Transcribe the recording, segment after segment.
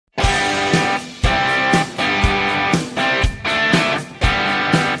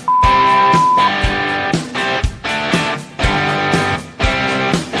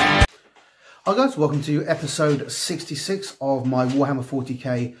Hello guys, welcome to episode 66 of my Warhammer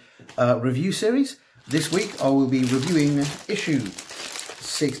 40k review series. This week I will be reviewing issue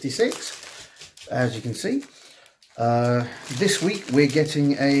 66, as you can see. This week we're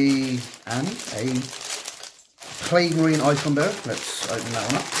getting a Plague Marine icon bearer. Let's open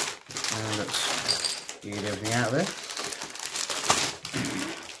that one up and let's get everything out of there.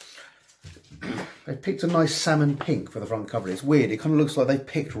 They picked a nice salmon pink for the front cover. It's weird. It kind of looks like they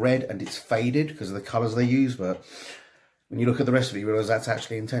picked red and it's faded because of the colours they use, but when you look at the rest of it, you realise that's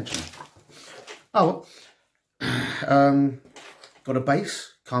actually intentional. Oh, got a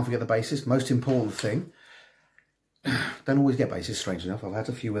base. Can't forget the bases. Most important thing. Don't always get bases, strange enough. I've had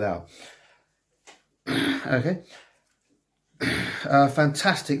a few without. Okay.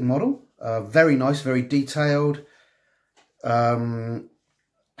 Fantastic model. Very nice, very detailed.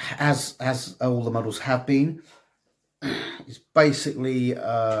 As all the models have been. It's basically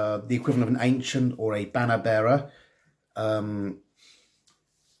the equivalent of an ancient or a banner bearer. Got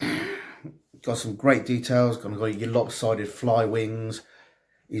some great details. Got your lopsided fly wings.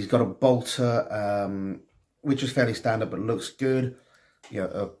 He's got a bolter, which is fairly standard but looks good. You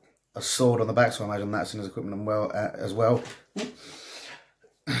know, a sword on the back, so I imagine that's in his equipment as well.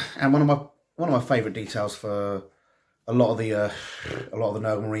 And one of my favourite details for a lot of the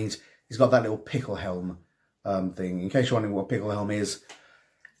Nurgle Marines, he's got that little pickle helm thing. In case you're wondering what a pickle helm is,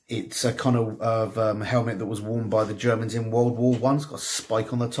 it's a kind of helmet that was worn by the Germans in World War I. It's got a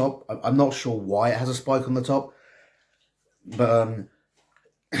spike on the top. I'm not sure why it has a spike on the top, but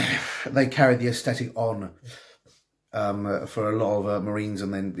they carried the aesthetic on for a lot of Marines,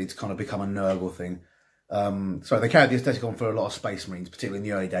 and then it's kind of become a Nurgle thing. So they carried the aesthetic on for a lot of Space Marines, particularly in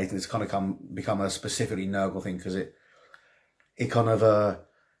the early days, and it's kind of become a specifically Nurgle thing because it kind of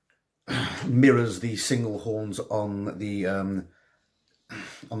mirrors the single horns on the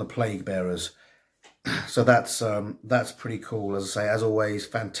plague bearers. So that's pretty cool. As I say, as always,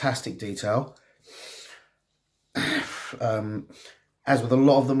 fantastic detail. As with a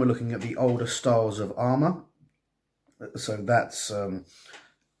lot of them, we're looking at the older styles of armor. So that's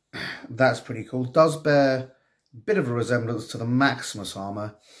pretty cool. Does bear a bit of a resemblance to the Maximus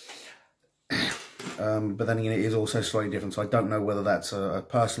armor. But then again, it is also slightly different, so I don't know whether that's a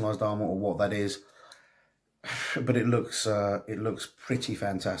personalised armour or what that is. But it looks pretty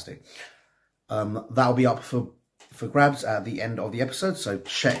fantastic. That'll be up for grabs at the end of the episode, so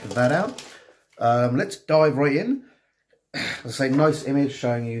check that out. Let's dive right in. As I say, nice image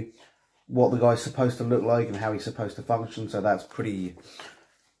showing you what the guy's supposed to look like and how he's supposed to function. So that's pretty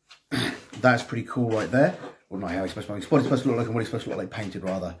cool right there. Well, not how he's supposed to function. What he's supposed to look like and what he's supposed to look like painted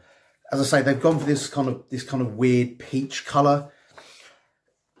rather. As I say, they've gone for this kind of weird peach colour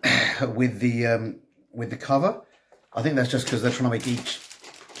with the cover. I think that's just because they're trying to make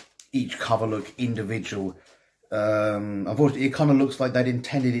each cover look individual. Unfortunately, it kind of looks like they'd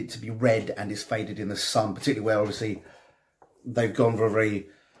intended it to be red and is faded in the sun, particularly where obviously they've gone for a very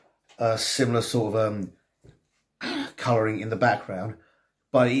similar sort of colouring in the background.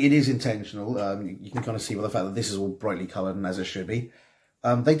 But it is intentional. You can kind of see by the fact that this is all brightly coloured and as it should be.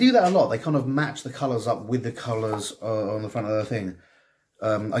 They do that a lot. They kind of match the colours up with the colours on the front of the thing.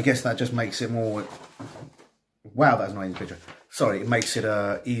 I guess that just makes it more... Wow, that's not in the picture. Sorry, it makes it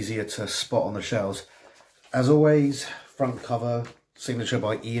easier to spot on the shelves. As always, front cover, signature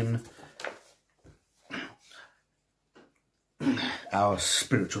by Ian. Our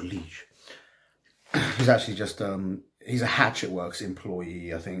spiritual liege. He's actually just... he's a Hatchet Works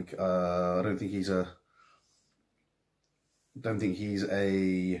employee, I think. I don't think he's a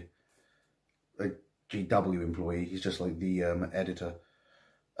GW employee. He's just like the editor.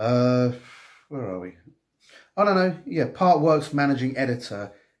 Where are we? I don't know. Yeah, Part Works managing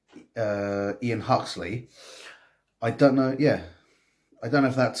editor, Ian Huxley. I don't know. Yeah, I don't know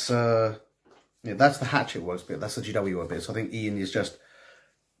if that's yeah, that's the Hatchet Works bit. That's the GW bit. So I think Ian is just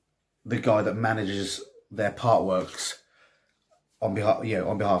the guy that manages their Part Works on behalf of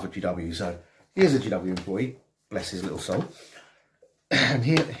GW. So he is a GW employee. Bless his little soul. And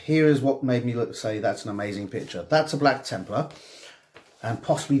here is what made me say that's an amazing picture. That's a Black Templar, and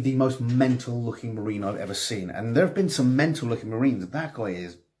possibly the most mental looking Marine I've ever seen. And there have been some mental looking Marines. That guy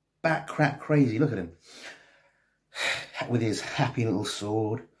is bat crap crazy. Look at him. With his happy little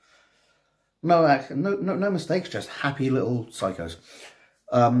sword. No mistakes, just happy little psychos.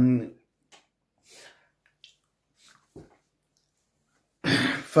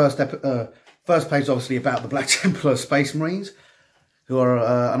 First page, obviously, about the Black Templar Space Marines, who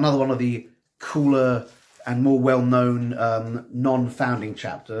are another one of the cooler and more well-known non-founding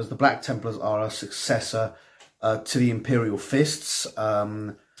chapters. The Black Templars are a successor to the Imperial Fists.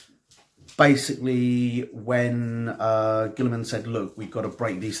 basically, when Guilliman said, look, we've got to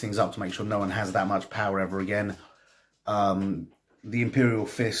break these things up to make sure no one has that much power ever again, the Imperial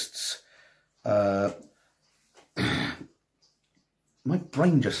Fists... my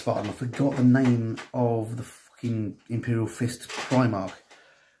brain just farted and I forgot the name of the fucking Imperial Fist Primarch.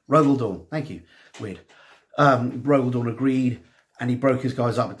 Rogal Dorn, thank you. Weird. Rogal Dorn agreed, and he broke his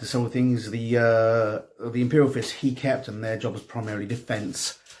guys up into several things. The Imperial Fist he kept, and their job was primarily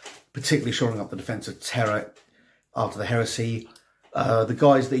defense, particularly shoring up the defense of Terra after the heresy. The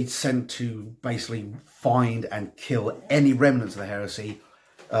guys that he'd sent to basically find and kill any remnants of the heresy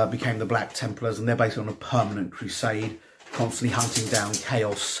became the Black Templars, and they're basically on a permanent crusade, constantly hunting down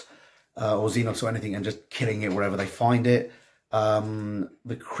chaos or Xenos or anything and just killing it wherever they find it.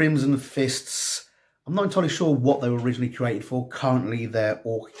 The Crimson Fists, I'm not entirely sure what they were originally created for. Currently they're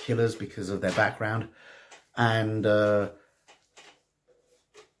orc killers because of their background. And the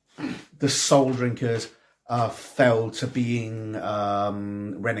Soul Drinkers fell to being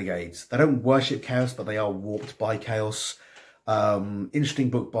renegades. They don't worship chaos, but they are warped by chaos. Interesting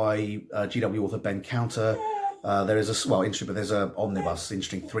book by GW author Ben Counter. There is a, well, interesting, but there's a omnibus,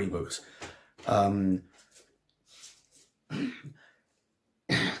 interesting 3 books.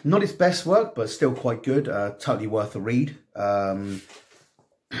 Not its best work, but still quite good. Totally worth a read. In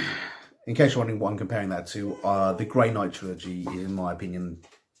case you're wondering what I'm comparing that to, the Grey Knight trilogy is, in my opinion,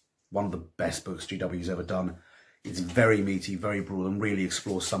 one of the best books GW's ever done. It's very meaty, very broad, and really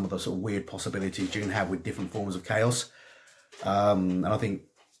explores some of the sort of weird possibilities you can have with different forms of chaos. And I think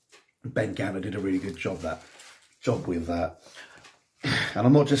Ben Counter did a really good job with that. And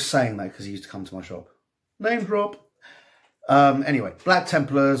I'm not just saying that because he used to come to my shop. Name drop. Anyway, Black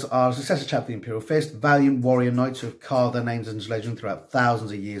Templars are a successor chapter of the Imperial Fist, valiant warrior knights who have carved their names into legend throughout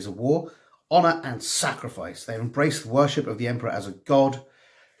thousands of years of war, honour and sacrifice. They have embraced the worship of the Emperor as a god,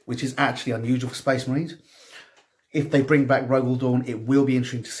 which is actually unusual for Space Marines. If they bring back Rogal Dorn, it will be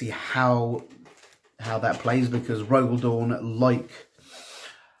interesting to see how that plays, because Rogal Dorn, like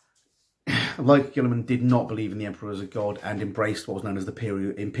Guilliman, did not believe in the Emperor as a god and embraced what was known as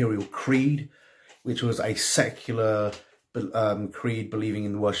the Imperial Creed, which was a secular creed believing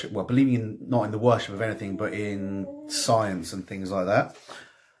in the worship, well, believing in not in the worship of anything, but in science and things like that.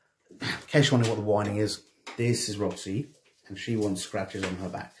 In case you're wondering what the whining is, this is Roxy, and she wants scratches on her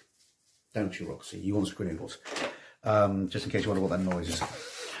back. Don't you, Roxy? You want squirrels. Just in case you wonder what that noise is.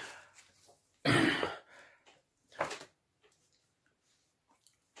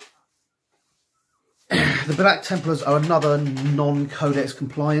 The Black Templars are another non-Codex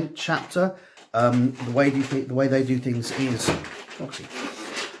compliant chapter. The way they do things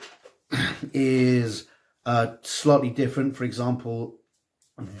is slightly different. For example,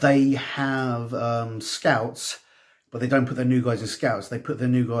 they have scouts, but they don't put their new guys in scouts. They put their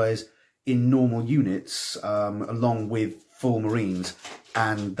new guys in normal units along with full Marines,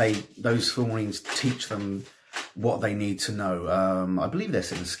 and those full Marines teach them what they need to know. I believe they're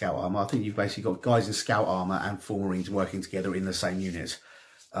in scout armor. I think you've basically got guys in scout armor and full Marines working together in the same unit.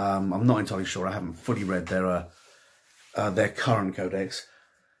 I'm not entirely sure. I haven't fully read their current codex.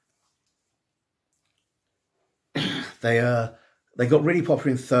 They got really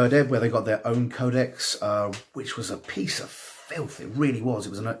popular in 3rd Ed, where they got their own codex, which was a piece of filth. It really was.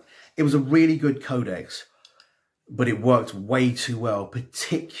 It was a really good codex, but it worked way too well,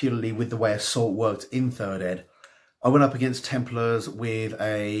 particularly with the way Assault worked in 3rd Ed. I went up against Templars with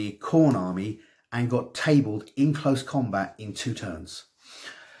a Khorne army and got tabled in close combat in 2 turns.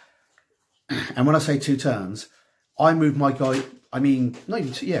 And when I say 2 turns, I moved my guy, I mean, not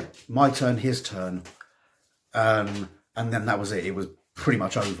even 2, yeah, my turn, his turn, and then that was it. It was pretty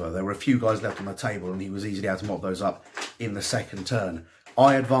much over. There were a few guys left on the table, and he was easily able to mop those up in the 2nd turn.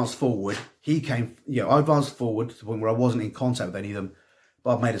 I advanced forward. I advanced forward to the point where I wasn't in contact with any of them,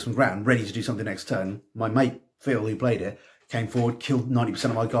 but I've made it some ground, ready to do something next turn. My mate, Phil, who played it, came forward, killed 90%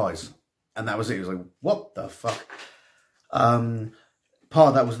 of my guys. And that was it. It was like, what the fuck? Part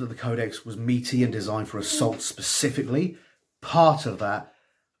of that was that the codex was meaty and designed for assault specifically. Part of that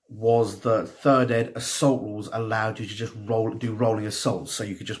was that 3rd Ed assault rules allowed you to just do rolling assaults, so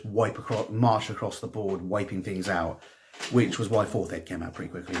you could just march across the board, wiping things out, which was why 4th Ed came out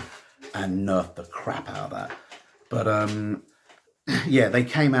pretty quickly and nerfed the crap out of that. But yeah, they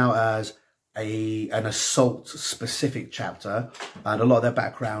came out as an assault specific chapter, and a lot of their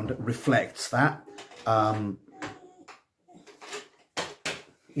background reflects that.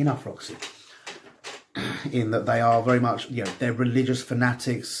 Enough, Roxy. In that they are very much, they're religious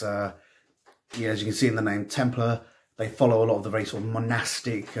fanatics. As you can see in the name Templar, they follow a lot of the very sort of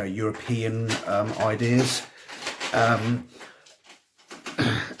monastic European ideas. And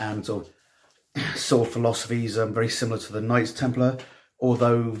sort of sort of philosophies, very similar to the Knights Templar,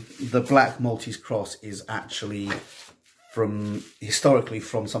 although the Black Maltese Cross is actually historically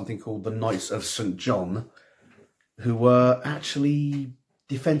from something called the Knights of St. John, who were actually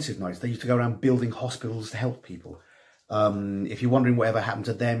defensive knights. They used to go around building hospitals to help people. If you're wondering whatever happened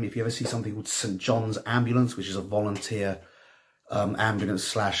to them, if you ever see something called St. John's Ambulance, which is a volunteer ambulance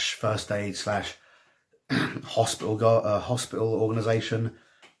slash first aid slash hospital organisation,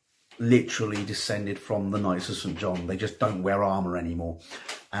 literally descended from the Knights of St. John. They just don't wear armour anymore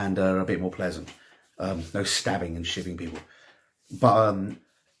and are a bit more pleasant. No stabbing and shivving people. But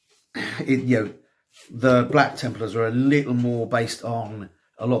the Black Templars are a little more based on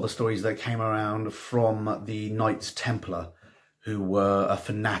a lot of the stories that came around from the Knights Templar, who were a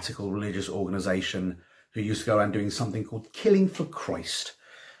fanatical religious organisation who used to go around doing something called killing for Christ.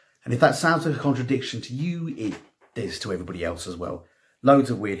 And if that sounds like a contradiction to you, it is to everybody else as well. Loads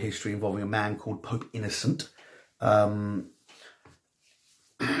of weird history involving a man called Pope Innocent. And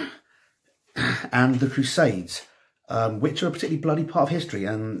the Crusades, which are a particularly bloody part of history.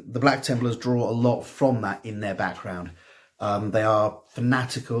 And the Black Templars draw a lot from that in their background. They are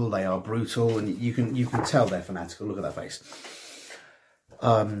fanatical, they are brutal, and you can tell they're fanatical. Look at that face.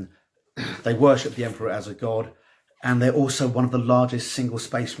 They worship the Emperor as a god, and they're also one of the largest single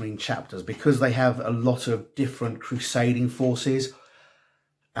Space Marine chapters because they have a lot of different crusading forces,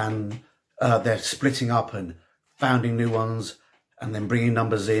 and they're splitting up and founding new ones and then bringing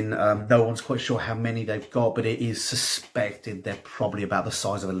numbers in. No one's quite sure how many they've got, but it is suspected they're probably about the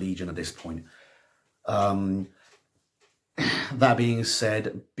size of a legion at this point. That being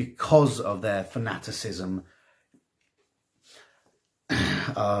said, because of their fanaticism,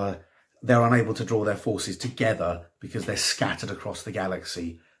 they're unable to draw their forces together because they're scattered across the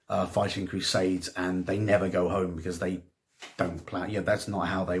galaxy fighting crusades, and they never go home because they don't plan. Yeah, that's not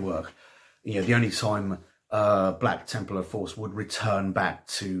how they work. The only time Black Templar force would return back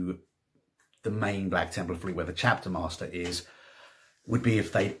to the main Black Templar fleet where the chapter master is would be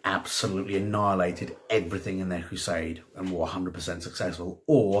if they'd absolutely annihilated everything in their crusade and were 100% successful,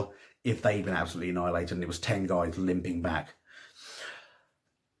 or if they'd been absolutely annihilated and it was 10 guys limping back.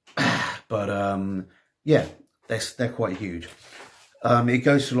 But yeah, they're quite huge. It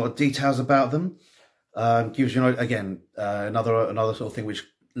goes through a lot of details about them. Gives you, again, another sort of thing which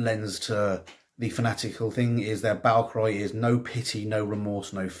lends to the fanatical thing is their battle cry is no pity, no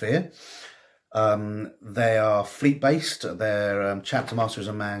remorse, no fear. They are fleet-based. Their chapter master is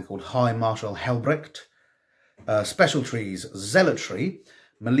a man called High Marshal Helbrecht. Special trees, zealotry,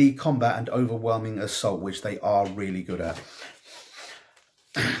 melee combat, and overwhelming assault, which they are really good at.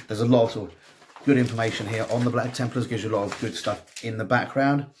 There's a lot of sort of good information here on the Black Templars. Gives you a lot of good stuff in the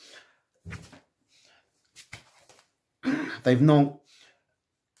background. They've not...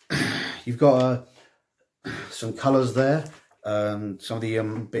 You've got some colours there. Some of the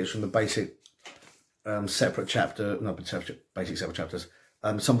bits from the basic separate chapter... No, basic separate chapters.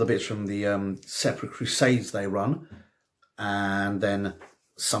 Some of the bits from the separate crusades they run. And then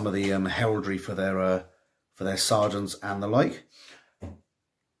some of the heraldry for their sergeants and the like.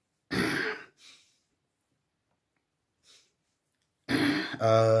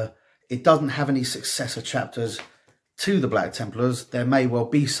 It doesn't have any successor chapters to the Black Templars. There may well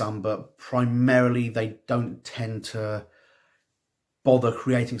be some, but primarily they don't tend to bother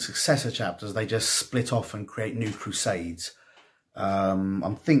creating successor chapters. They just split off and create new crusades.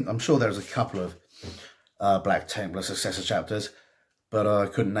 I'm sure there's a couple of Black Templar successor chapters, but I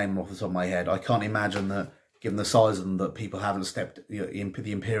couldn't name them off the top of my head. I can't imagine that, given the size of them, that people haven't stepped, the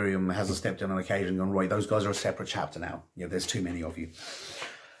Imperium hasn't stepped in on occasion and gone, right, those guys are a separate chapter now. There's too many of you.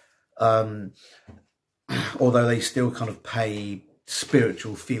 Although they still kind of pay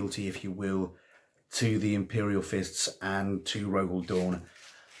spiritual fealty, if you will, to the Imperial Fists and to Rogel Dawn.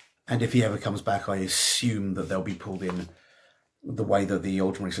 And if he ever comes back, I assume that they'll be pulled in the way that the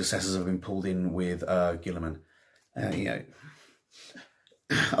Ultramarine successors have been pulled in with Guilliman. A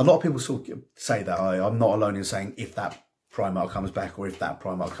lot of people sort of say that. I'm not alone in saying if that Primarch comes back or if that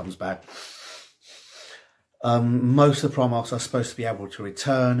Primarch comes back. Most of the Primarchs are supposed to be able to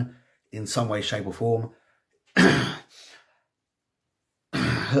return in some way, shape or form.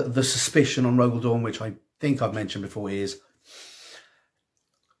 The suspicion on Rogel Dawn, which I think I've mentioned before, is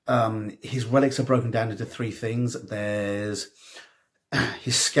his relics are broken down into three things. There's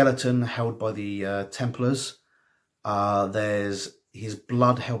his skeleton held by the Templars. There's his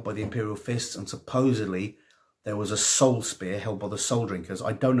blood held by the Imperial Fists, and supposedly there was a soul spear held by the Soul Drinkers.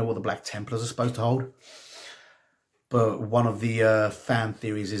 I don't know what the Black Templars are supposed to hold, but one of the fan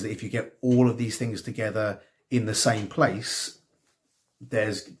theories is that if you get all of these things together in the same place,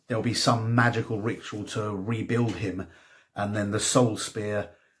 there'll be some magical ritual to rebuild him, and then the soul spear,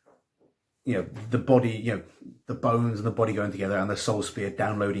 you know, the body, you know, the bones and the body going together, and the soul spear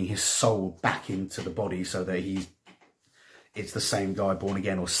downloading his soul back into the body so that it's the same guy born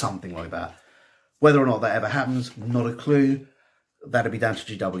again or something like that. Whether or not that ever happens, not a clue. That'll be down to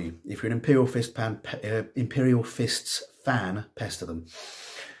GW. If you're an Imperial Fists fan, pester them,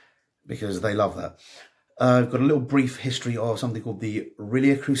 because they love that. I've got a little brief history of something called the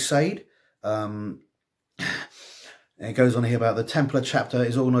Rilia Crusade. It goes on here about the Templar chapter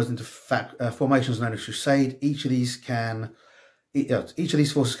is organised into formations known as Crusade. Each of these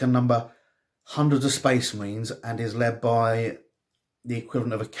forces can number hundreds of Space Marines and is led by the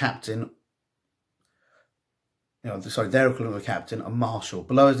equivalent of a captain. Their equivalent of a captain, a marshal.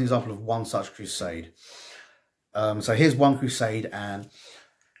 Below is an example of one such crusade. So here's one crusade, and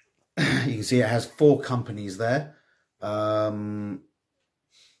you can see it has 4 companies there. 1,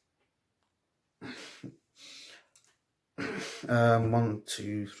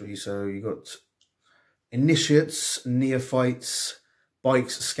 2, 3. So you got initiates, neophytes,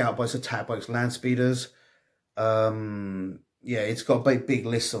 bikes, scout bikes, attack bikes, land speeders. Yeah, it's got a big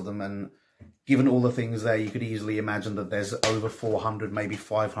list of them, and given all the things there, you could easily imagine that there's over 400, maybe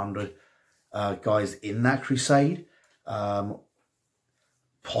 500 guys in that crusade.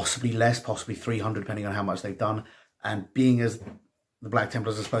 Possibly less, possibly 300, depending on how much they've done. And being as the Black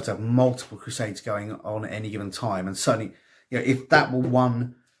Templars are supposed to have multiple crusades going on at any given time, and certainly, you know, if that were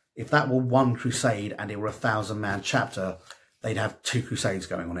one crusade and it were a 1,000-man chapter, they'd have 2 crusades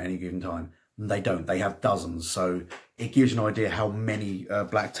going on at any given time. And they don't. They have dozens. So it gives you an idea how many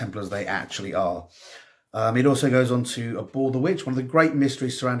Black Templars they actually are. It also goes on to Abhor the Witch. One of the great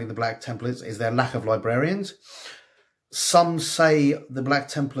mysteries surrounding the Black Templars is their lack of librarians. Some say the Black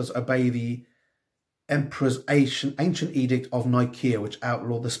Templars obey the Emperor's ancient edict of Nicaea, which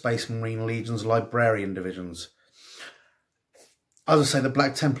outlawed the Space Marine Legion's librarian divisions. As I say, the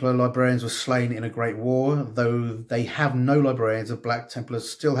Black Templar librarians were slain in a great war. Though they have no librarians, the Black Templars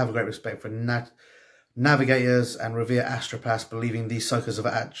still have a great respect for navigators and revere astropaths, believing these suckers have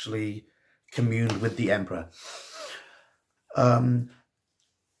actually communed with the Emperor.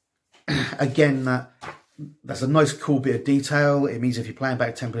 Again, that's a nice, cool bit of detail. It means if you're playing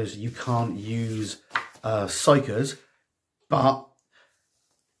Black Templars, you can't use psychers, but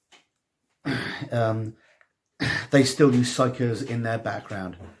they still use psychers in their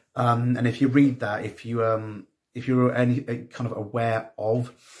background. And if you read that, if you're any kind of aware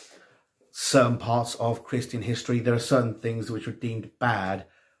of certain parts of Christian history, there are certain things which are deemed bad,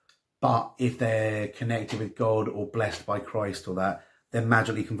 but if they're connected with God or blessed by Christ or that, they're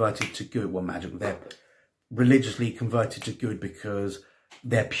magically converted to good. Well, magically, they're religiously converted to good because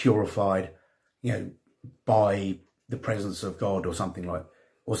they're purified, you know, by the presence of God or something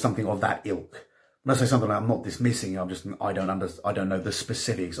of that ilk. When I say something like I'm not dismissing, I don't know the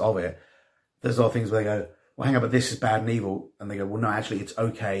specifics of it. There's a lot of things where they go, well, hang on, but this is bad and evil. And they go, well, no, actually it's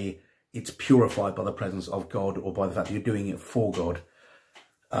okay. It's purified by the presence of God or by the fact that you're doing it for God.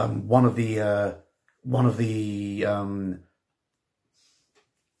 One of the I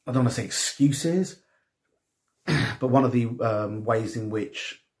don't want to say excuses, but one of the ways in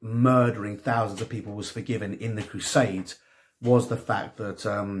which murdering thousands of people was forgiven in the Crusades was the fact that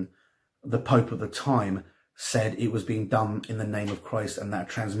the Pope at the time said it was being done in the name of Christ, and that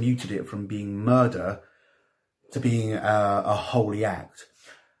transmuted it from being murder to being a holy act,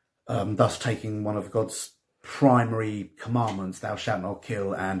 thus taking one of God's primary commandments, thou shalt not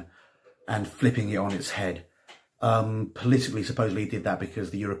kill, and flipping it on its head. Politically, supposedly he did that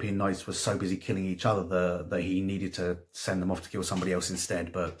because the European knights were so busy killing each other that he needed to send them off to kill somebody else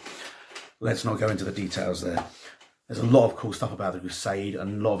instead. But let's not go into the details there. There's a lot of cool stuff about the Crusade,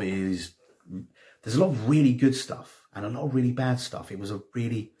 and a lot of it is, there's a lot of really good stuff and a lot of really bad stuff. It was a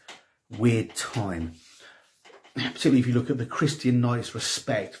really weird time, particularly if you look at the Christian knights'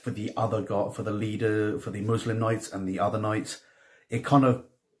 respect for the other god, for the leader, for the Muslim knights and the other knights. It kind of,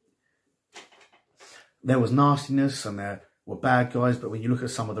 there was nastiness and there were bad guys, but when you look at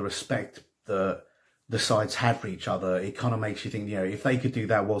some of the respect that the sides had for each other, it kind of makes you think, you know, if they could do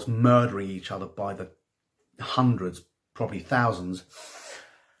that whilst murdering each other by the hundreds, probably thousands,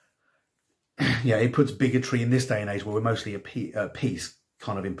 yeah, it puts bigotry in this day and age where we're mostly at peace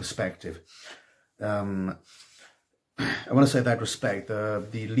kind of in perspective. I want to say that respect,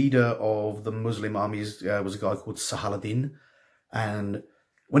 the leader of the Muslim armies was a guy called Sahaladin, and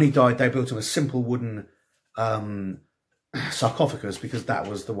when he died, they built him a simple wooden sarcophagus because that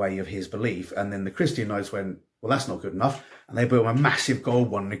was the way of his belief. And then the Christian knights went, well, that's not good enough. And they built him a massive gold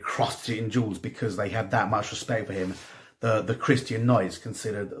one and encrusted it in jewels because they had that much respect for him the Christian knights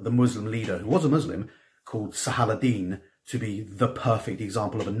considered the Muslim leader, who was a Muslim, called Sahaladin, to be the perfect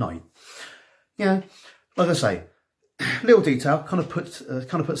example of a knight. Yeah, like I say, little detail kind of puts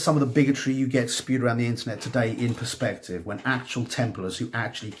some of the bigotry you get spewed around the internet today in perspective, when actual Templars who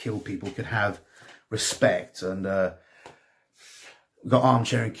actually killed people could have respect, and got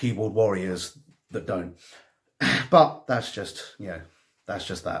armchair and keyboard warriors that don't. But that's just, you know, that's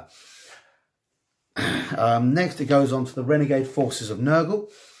just that. Next, it goes on to the renegade forces of Nurgle.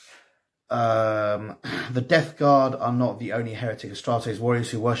 The Death Guard are not the only heretic Astartes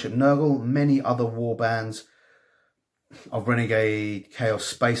warriors who worship Nurgle. Many other warbands of renegade Chaos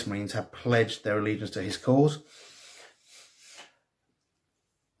Space Marines have pledged their allegiance to his cause.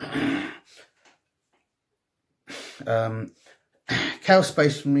 Chaos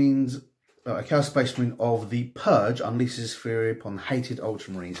Space Marines, a Chaos Space Marine of the Purge unleashes his fury upon hated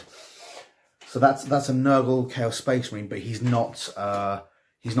Ultramarines. So that's a Nurgle Chaos Space Marine, but he's not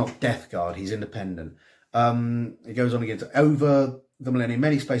Death Guard. He's independent. It goes on again to over the millennium,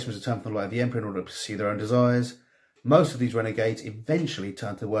 many Space Marines return from the light of the Emperor in order to pursue their own desires. Most of these renegades eventually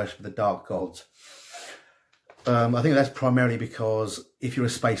turn to worship of the Dark Gods. I think that's primarily because if you're a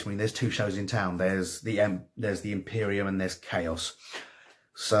Space Marine, there's two shows in town. There's the Imperium and there's Chaos.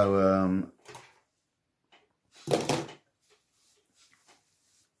 So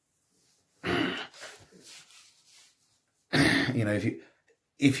you know,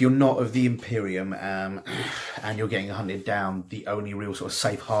 if you're not of the Imperium and you're getting hunted down, the only real sort of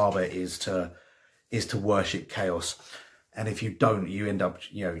safe harbour is to worship Chaos. And if you don't, you end up,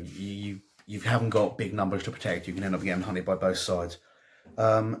 you know, you haven't got big numbers to protect. You can end up getting hunted by both sides.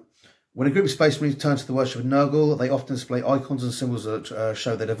 When a group of Space Marines turn to the worship of Nurgle, they often display icons and symbols that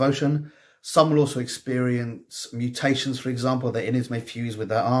show their devotion. Some will also experience mutations. For example, their innards may fuse with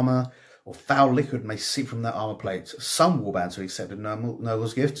their armour, or foul liquid may seep from their armour plates. Some warbands who accepted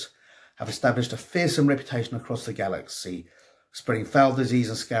Nurgle's gifts have established a fearsome reputation across the galaxy, spreading foul disease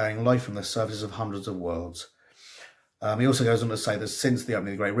and scouring life from the surfaces of hundreds of worlds. He also goes on to say that since the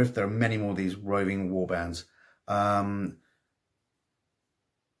opening of the Great Rift, there are many more of these roving warbands.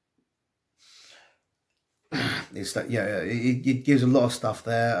 It's that, yeah, it gives a lot of stuff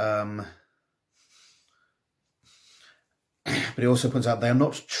there. But it also points out they are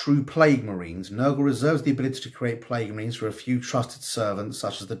not true Plague Marines. Nurgle reserves the ability to create Plague Marines for a few trusted servants,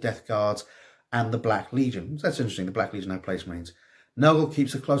 such as the Death Guards and the Black Legion. That's interesting, the Black Legion have Plague Marines. Nurgle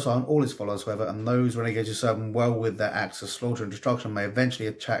keeps a close eye on all his followers, however, and those renegades who serve him well with their acts of slaughter and destruction may eventually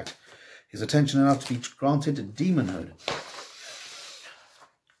attract his attention enough to be granted demonhood.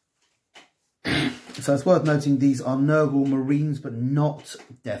 So it's worth noting these are Nurgle Marines, but not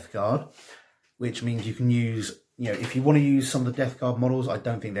Death Guard, which means you can use, you know, if you want to use some of the Death Guard models, I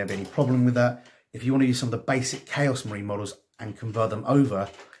don't think there'd be any problem with that. If you want to use some of the basic Chaos Marine models and convert them over,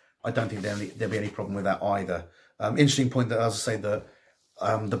 I don't think there'll be any problem with that either. Interesting point that, as I say, that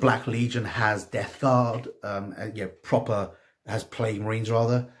the Black Legion has Death Guard, has Plague Marines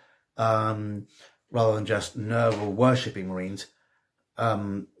rather than just Nurgle worshipping Marines,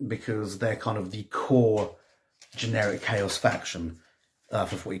 because they're kind of the core generic Chaos faction for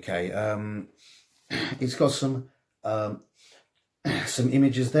 40k. It's got some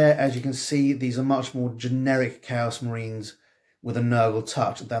images there. As you can see, these are much more generic Chaos Marines with a Nurgle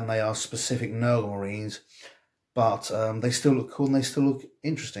touch than they are specific Nurgle Marines. But they still look cool and they still look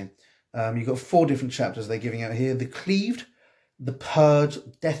interesting. You've got 4 different chapters they're giving out here. The Cleaved, the Purge,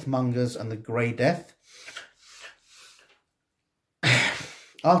 Deathmongers, and the Grey Death.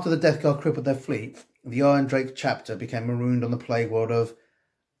 After the Death Guard crippled their fleet, the Iron Drake chapter became marooned on the plague world of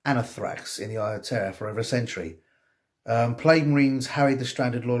Anathrax in the Eye of Terror for over a century. Plague Marines harried the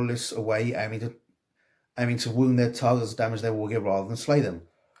stranded loyalists away, aiming to wound their targets, damage their wargear rather than slay them.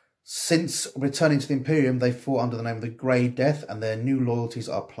 Since returning to the Imperium, they fought under the name of the Grey Death, and their new loyalties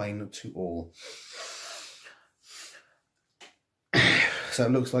are plain to all. So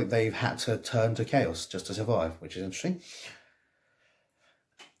it looks like they've had to turn to Chaos just to survive, which is interesting.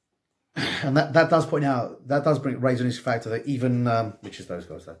 And that does point out, that does raise an interesting factor that even, which is those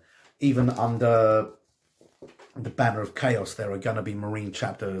guys though, even under the banner of Chaos, there are going to be Marine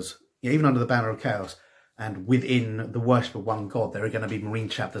chapters, even under the banner of Chaos, and within the worship of one god, there are going to be Marine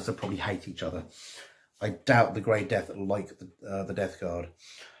chapters that probably hate each other. I doubt the Grey Death like the Death Guard.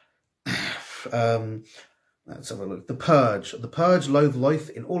 Let's have a look. The Purge. The Purge loathe life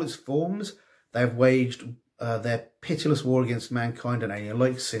in all its forms. They have waged their pitiless war against mankind and alien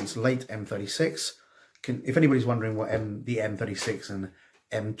alike since late M36. If anybody's wondering what the M36 and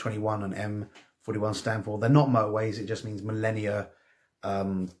M21 and M41 stand for, they're not motorways. It just means millennia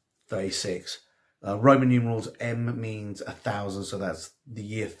 36. Roman numerals M means 1,000, so that's the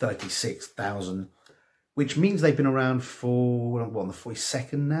year 36,000, which means they've been around for, what, on the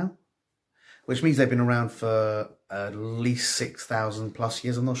 42nd now? Which means they've been around for at least 6,000 plus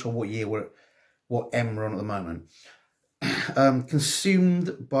years. I'm not sure what year what M we're on at the moment.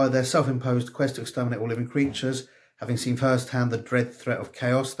 Consumed by their self-imposed quest to exterminate all living creatures, having seen firsthand the dread threat of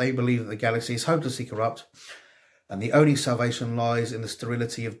chaos, they believe that the galaxy is hopelessly corrupt, and the only salvation lies in the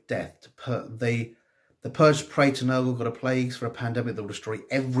sterility of death. The purged pray to Nurgle got a plague for a pandemic that will destroy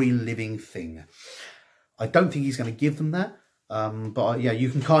every living thing. I don't think he's going to give them that, but yeah, you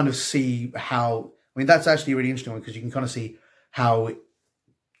can kind of see how. I mean, that's actually a really interesting one, because you can kind of see how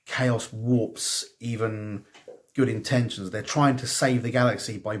chaos warps even good intentions. They're trying to save the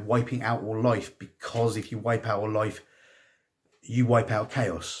galaxy by wiping out all life, because if you wipe out all life, you wipe out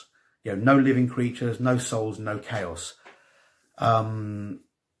chaos. You know, no living creatures, no souls, no chaos.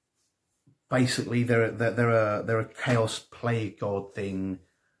 Basically, they're a chaos plague god thing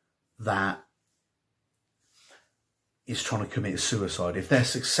that is trying to commit suicide. If they're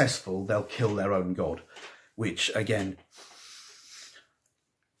successful, they'll kill their own god, which again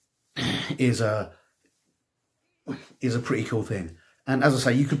is a pretty cool thing. And as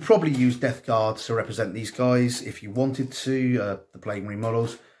I say, you could probably use Death Guards to represent these guys if you wanted to, the Plague Marine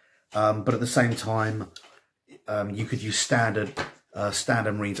models. But at the same time, you could use standard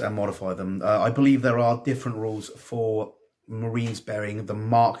Marines and modify them. I believe there are different rules for Marines bearing the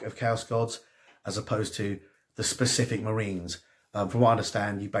mark of Chaos Gods as opposed to the specific Marines. From what I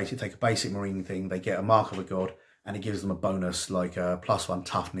understand, you basically take a basic Marine thing, they get a mark of a god, and it gives them a bonus like +1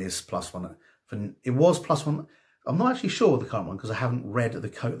 toughness, +1. It was +1. I'm not actually sure of the current one because I haven't read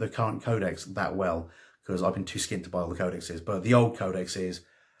the current codex that well, because I've been too skint to buy all the codexes. But the old codexes,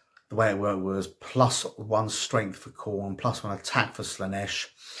 the way it worked was +1 strength for Khorne, +1 attack for Slanesh,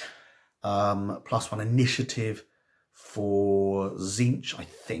 +1 initiative for Tzeentch, I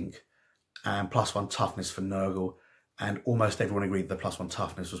think, and +1 toughness for Nurgle. And almost everyone agreed that +1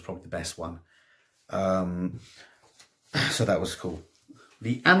 toughness was probably the best one. So that was cool.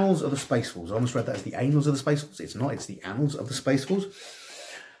 The Annals of the Space Wolves. I almost read that as the Annals of the Space Wolves. It's not, it's the Annals of the Space Wolves.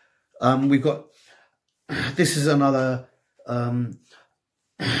 We've got, this is another, one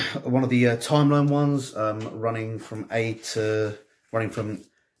of the timeline ones, running from A to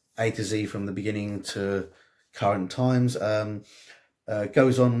Z from the beginning to current times.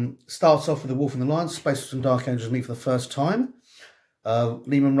 Goes on, starts off with the Wolf and the Lion. Space Wolves and Dark Angels meet for the first time.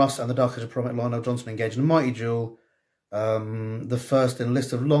 Lehman Russ and the Dark Angel Prophet Lionel Johnson engage in a mighty duel. The first in a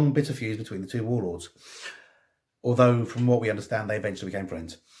list of long bitter feuds between the two warlords. Although, from what we understand, they eventually became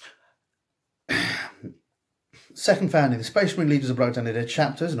friends. Second founding, the Space Marine leaders are broken down into their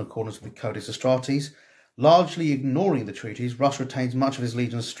chapters in accordance with the Codex Astartes. Largely ignoring the treaties, Russ retains much of his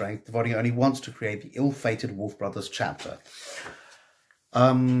legion's strength, dividing it only once to create the ill-fated Wolf Brothers chapter.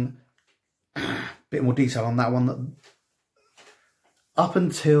 Bit more detail on that one. Up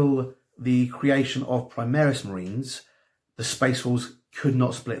until the creation of Primaris Marines, the Space Wolves could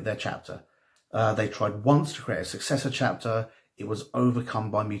not split their chapter. They tried once to create a successor chapter. It was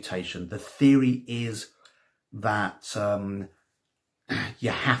overcome by mutation. The theory is that you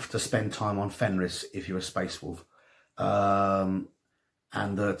have to spend time on Fenris if you're a Space Wolf. And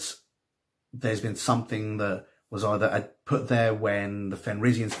that there's been something that was either put there when the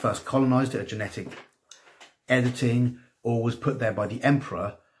Fenrisians first colonized it, a genetic editing, or was put there by the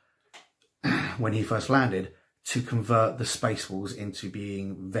Emperor when he first landed to convert the Space Wolves into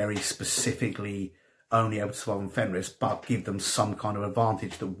being very specifically only able to survive on Fenris, but give them some kind of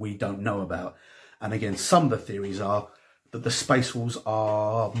advantage that we don't know about. And again, some of the theories are that the Space Wolves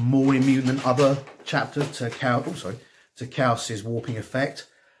are more immune than other chapters to Chaos, to Chaos's warping effect.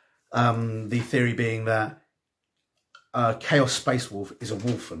 The theory being that Chaos Space Wolf is a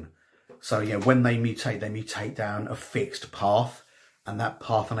Wolfen. So yeah, when they mutate down a fixed path, and that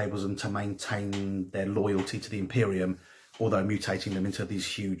path enables them to maintain their loyalty to the Imperium, although mutating them into these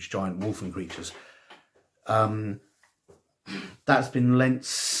huge giant wolfen creatures. That's been lent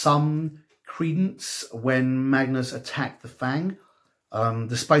some credence when Magnus attacked the Fang.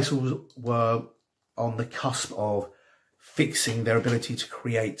 The Space Wolves were on the cusp of fixing their ability to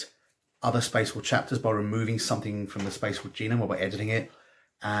create other Space Wolf chapters by removing something from the Space Wolf genome or by editing it.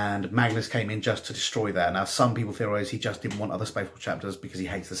 And Magnus came in just to destroy that. Now, some people theorise he just didn't want other Space Wolf chapters because he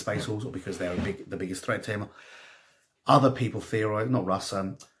hates the Space Wolves or because they're the biggest threat to him. Other people theorise, not Russ,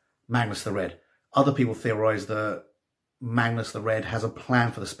 Magnus the Red. Other people theorise that Magnus the Red has a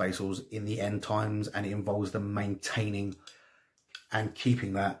plan for the Space Wolves in the end times, and it involves them maintaining and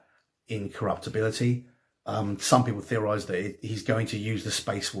keeping that incorruptibility. Some people theorise that he's going to use the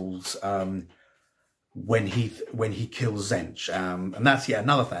Space Wolves when he kills Zench. And that's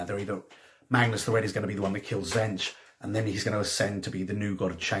another fan theory that Magnus the Red is going to be the one that kills Zench, and then he's going to ascend to be the new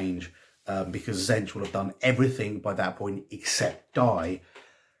god of change, because Zench will have done everything by that point except die.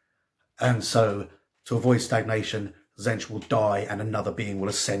 And so, to avoid stagnation, Zench will die and another being will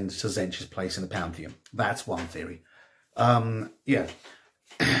ascend to Zench's place in the Pantheon. That's one theory. Yeah.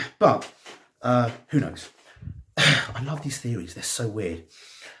 But, who knows? I love these theories. They're so weird.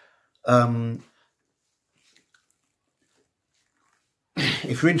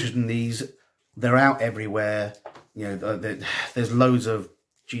 If you're interested in these, they're out everywhere. You know, there's loads of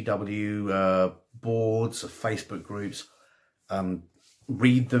GW boards, Facebook groups.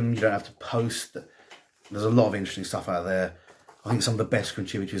 Read them. You don't have to post. There's a lot of interesting stuff out there. I think some of the best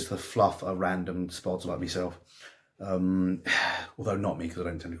contributors to the fluff are random spots like myself. Although not me, because I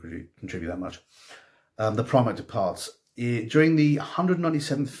don't tend to contribute that much. The Primate departs. During the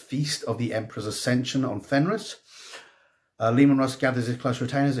 197th Feast of the Emperor's Ascension on Fenris, Leman Russ gathers his close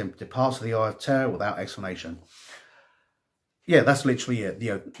retainers and departs to the Eye of Terror without explanation. Yeah, that's literally it. You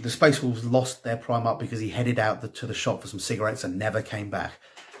know, the Space Wolves lost their Primarch because he headed out to the shop for some cigarettes and never came back.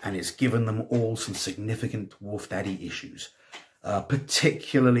 And it's given them all some significant Wolf Daddy issues.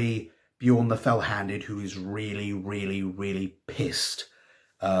 Particularly Bjorn the Fell-Handed, who is really, really, really pissed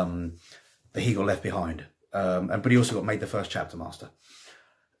that he got left behind. But he also got made the first chapter master.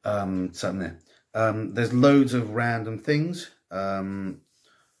 So there's loads of random things.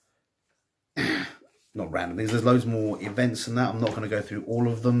 Not random things. There's loads more events than that. I'm not going to go through all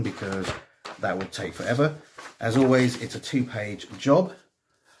of them because that would take forever. As always, it's a 2-page job.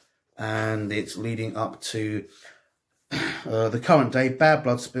 And it's leading up to the current day. Bad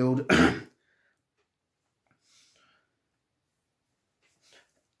blood spilled.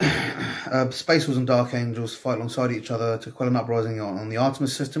 Space Wolves and Dark Angels fight alongside each other to quell an uprising on the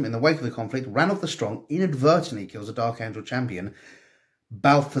Artemis system. In the wake of the conflict, Ranulf the Strong inadvertently kills a Dark Angel champion,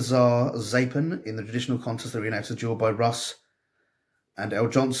 Balthazar Zapin, in the traditional contest that reenacts a duel by Russ and L.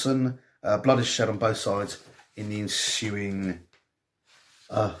 Johnson. Blood is shed on both sides in the ensuing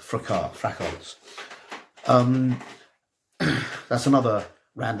fracas. That's another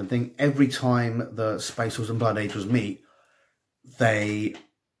random thing. Every time the Space Wolves and Blood Angels meet, they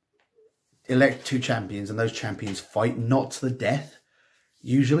elect 2 champions, and those champions fight not to the death,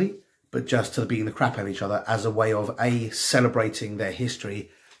 usually, but just to beating the crap out of each other as a way of A, celebrating their history,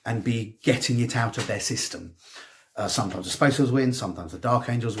 and B, getting it out of their system. Sometimes the Space Wolves win, sometimes the Dark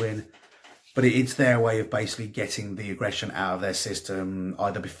Angels win, but it's their way of basically getting the aggression out of their system,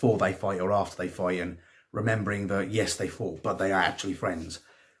 either before they fight or after they fight, and remembering that, yes, they fought, but they are actually friends.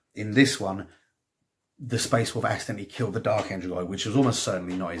 In this one, the Space Wolf accidentally killed the Dark Angel guy, which was almost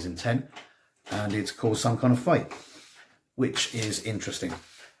certainly not his intent, and it's caused some kind of fight, which is interesting.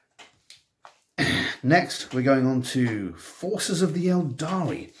 Next, we're going on to Forces of the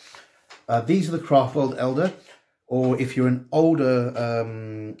Eldari. These are the Craftworld Eldar, or if you're an older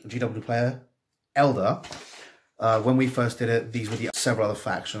GW player, Eldar. When we first did it, these were the several other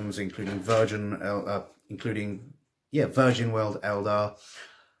factions, including Virgin World Eldar,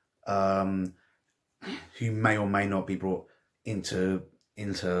 who may or may not be brought into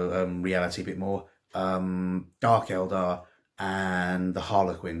reality a bit more. Dark Eldar and the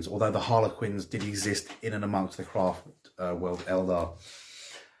Harlequins, although the Harlequins did exist in and amongst the Craft World Eldar.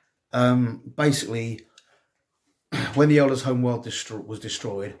 Basically, when the Eldars' homeworld was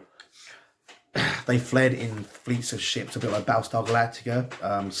destroyed, they fled in fleets of ships, a bit like Battlestar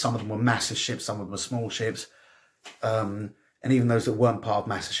Galactica. Some of them were massive ships, some of them were small ships. And even those that weren't part of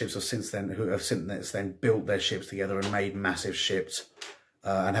massive ships have since then built their ships together and made massive ships,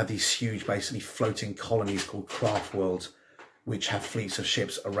 and have these huge, basically floating colonies called craft worlds, which have fleets of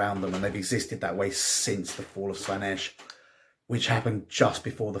ships around them, and they've existed that way since the fall of Slaanesh, which happened just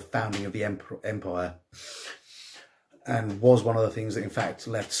before the founding of the Empire, and was one of the things that in fact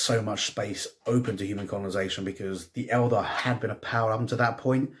left so much space open to human colonization, because the Eldar had been a power up until that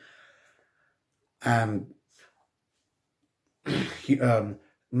point, and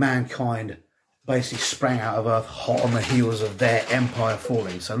mankind basically sprang out of Earth hot on the heels of their empire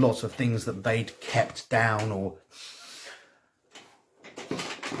falling. So lots of things that they'd kept down or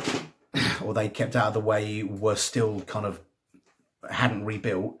they'd kept out of the way were still kind of hadn't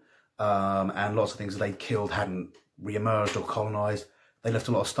rebuilt, and lots of things that they'd killed hadn't re-emerged or colonized. They left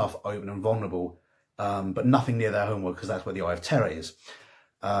a lot of stuff open and vulnerable, but nothing near their homeworld, because that's where the Eye of Terror is.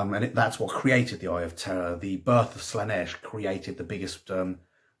 And that's what created the Eye of Terror. The birth of Slaanesh created the biggest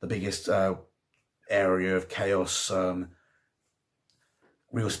area of chaos,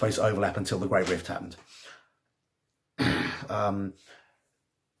 real space overlap until the Great Rift happened.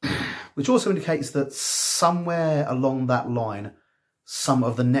 which also indicates that somewhere along that line, some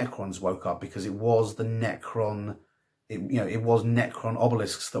of the Necrons woke up, because it was the Necron, it was Necron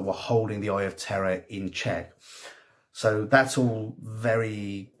obelisks that were holding the Eye of Terror in check. So that's all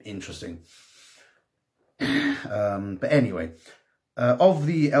very interesting. But anyway, of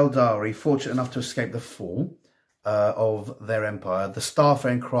the Eldari fortunate enough to escape the fall of their empire, the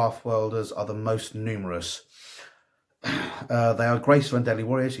Starfaring Craftworlders are the most numerous. They are graceful and deadly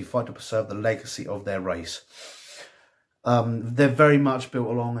warriors who fight to preserve the legacy of their race. They're very much built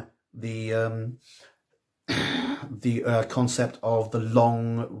along the concept of the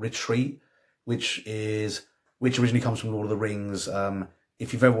long retreat, which originally comes from Lord of the Rings.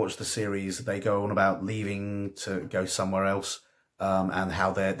 If you've ever watched the series, they go on about leaving to go somewhere else, and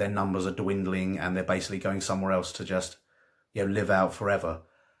how their numbers are dwindling, and they're basically going somewhere else to just live out forever,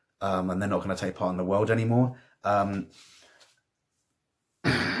 and they're not going to take part in the world anymore.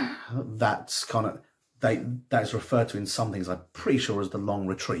 That's kind of that's referred to in some things, I'm pretty sure, as the long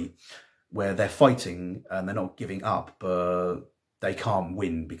retreat, where they're fighting and they're not giving up, but they can't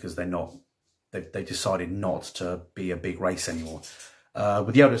win because they decided not to be a big race anymore.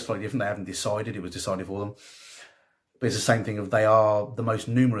 With the Eldar, it's slightly different. They haven't decided; it was decided for them. But it's the same thing of they are the most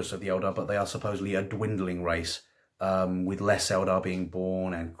numerous of the Eldar, but they are supposedly a dwindling race, with less Eldar being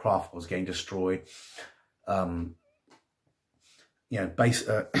born and Craftworlds getting destroyed. And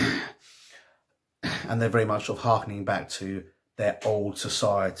they're very much sort of harkening back to their old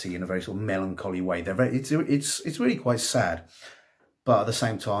society in a very sort of melancholy way. It's really quite sad, but at the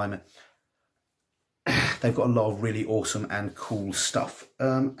same time, they've got a lot of really awesome and cool stuff.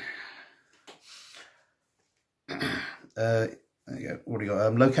 There you go. What do you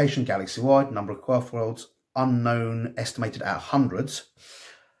got? Location galaxy-wide, number of Craftworlds unknown, estimated at hundreds.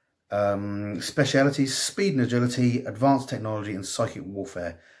 Specialities: speed and agility, advanced technology, and psychic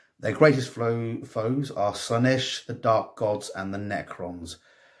warfare. Their greatest foes are Slaanesh, the Dark Gods, and the Necrons.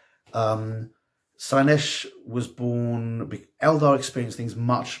 Slaanesh was born... Eldar experienced things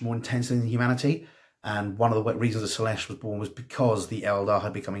much more intensely than humanity, and one of the reasons that Slaanesh was born was because the Eldar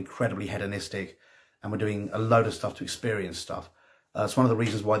had become incredibly hedonistic and were doing a load of stuff to experience stuff. It's one of the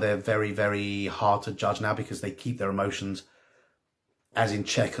reasons why they're very, very hard to judge now, because they keep their emotions as in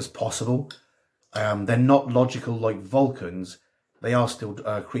check as possible. They're not logical like Vulcans. They are still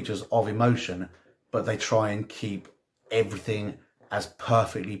creatures of emotion, but they try and keep everything as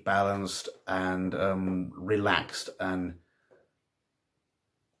perfectly balanced and relaxed and,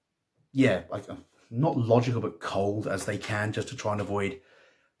 not logical but cold as they can, just to try and avoid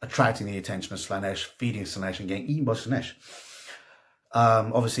attracting the attention of Slaanesh, feeding Slaanesh, and getting eaten by Slaanesh.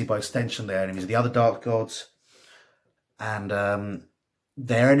 Obviously, by extension, their enemies are the other Dark Gods, and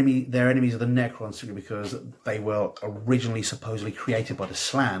their enemies are the Necrons, simply because they were originally supposedly created by the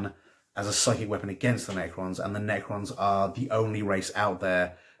Slann as a psychic weapon against the Necrons, and the Necrons are the only race out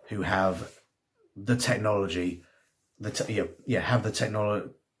there who have the technology, not have the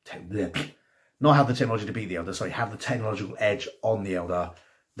technology to beat the Eldar, sorry, have the technological edge on the Eldar,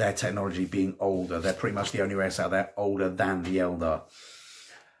 their technology being older. They're pretty much the only race out there older than the Eldar.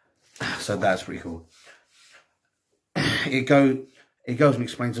 So that's pretty cool. It goes and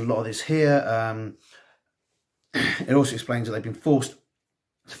explains a lot of this here. It also explains that they've been forced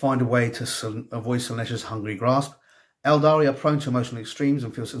to find a way to avoid Slaanesh's hungry grasp. Eldari are prone to emotional extremes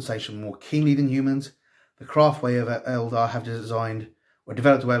and feel sensation more keenly than humans. The craftway of Eldar have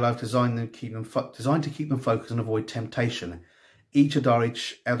developed a way of life designed to keep them focused and avoid temptation. Each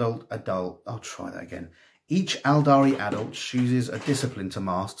Eldari adult chooses a discipline to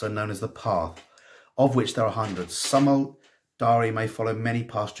master known as the Path, of which there are hundreds. Some Eldari may follow many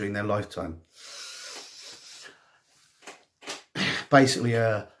paths during their lifetime. Basically,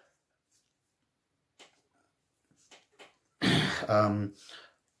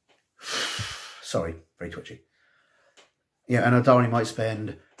 sorry, very twitchy. Yeah, an Eldari might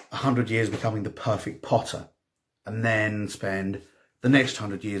spend 100 years becoming the perfect potter, and then spend the next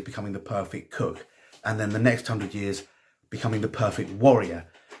 100 years becoming the perfect cook, and then the next 100 years becoming the perfect warrior,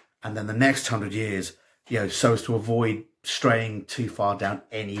 and then the next 100 years, so as to avoid straying too far down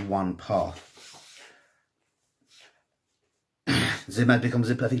any one path. Zimad becomes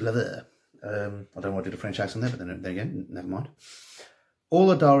a perfect lover. I don't know why I did a French accent there, but then there you go, never mind. All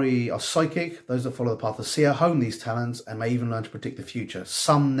Eldari are psychic. Those that follow the path of Seer hone these talents and may even learn to predict the future.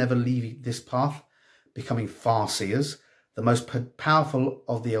 Some never leave this path, becoming Farseers, the most powerful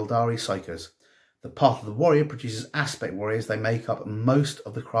of the Eldari psychers. The path of the warrior produces aspect warriors. They make up most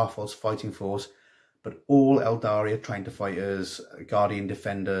of the Craftworld's fighting force, but all Eldari are trained to fight as guardian,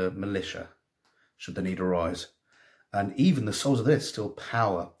 defender, militia, should the need arise. And even the souls of this still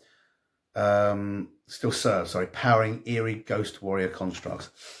power still serve, sorry, powering eerie ghost warrior constructs.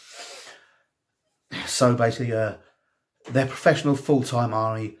 So basically, their professional full-time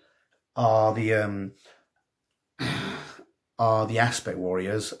army are the aspect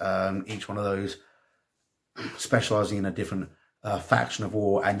warriors. Each one of those specialising in a different faction of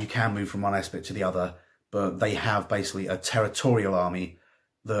war, and you can move from one aspect to the other. But they have basically a territorial army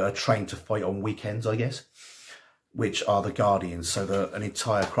that are trained to fight on weekends, I guess, which are the Guardians, so that an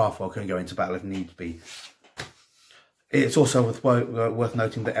entire craft world can go into battle if need be. It's also worth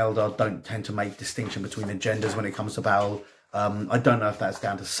noting that Eldar don't tend to make distinction between the genders when it comes to battle. I don't know if that's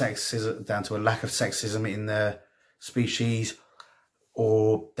down to sexism, down to a lack of sexism in their species,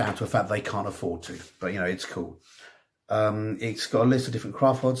 or down to the fact they can't afford to. But, you know, it's cool. It's got a list of different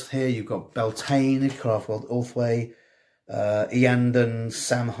craft worlds here. You've got Beltane, craft world Ulthwé, Eandon,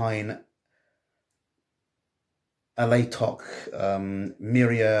 Samhain, Alatok,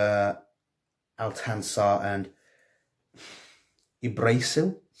 Miria, Altansar, and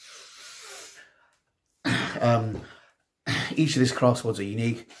Ibrasil. Each of these craft worlds are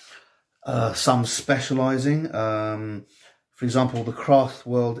unique. Some specialising. For example, the craft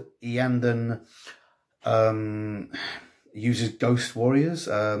world Eandon uses ghost warriors.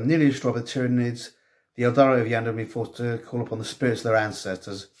 Nearly destroyed by the Tyranids, the Eldari of Eandon have been forced to call upon the spirits of their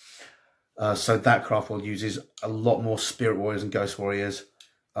ancestors. So that craft world uses a lot more spirit warriors and ghost warriors.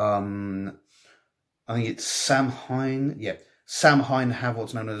 I think it's Samhain. Yeah, Samhain have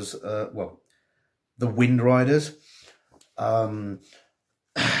what's known as, well, the Wind Riders. They're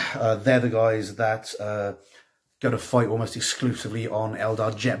the guys that go to fight almost exclusively on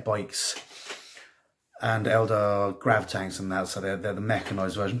Eldar jet bikes and Eldar grav tanks and that, so they're the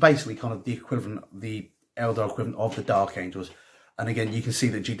mechanized version, basically kind of the equivalent, the Eldar equivalent of the Dark Angels. And again, you can see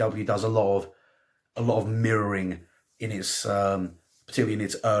that GW does a lot of mirroring in its, particularly in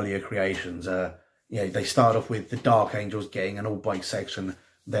its earlier creations. Yeah, they start off with the Dark Angels getting an all bike section,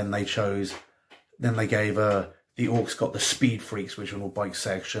 then they gave the Orcs got the Speed Freaks, which is an all bike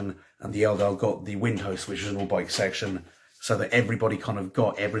section, and the Eldar got the Wind Host, which is an all bike section, so that everybody kind of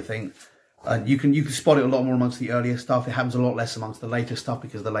got everything. And you can spot it a lot more amongst the earlier stuff. It happens a lot less amongst the later stuff,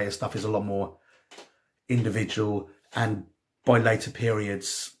 because the later stuff is a lot more individual, and by later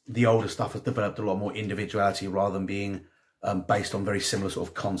periods, the older stuff has developed a lot more individuality rather than being based on very similar sort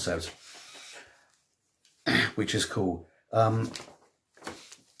of concepts, which is cool.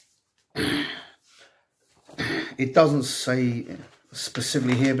 It doesn't say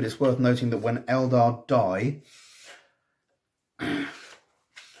specifically here, but it's worth noting that when Eldar die,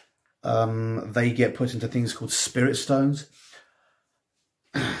 they get put into things called spirit stones.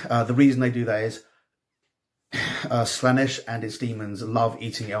 The reason they do that is Slaanesh and its demons love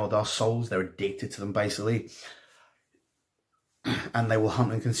eating Eldar souls. They're addicted to them, basically. And they will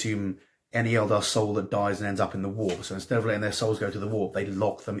hunt and consume any Eldar soul that dies and ends up in the warp. So instead of letting their souls go to the warp, they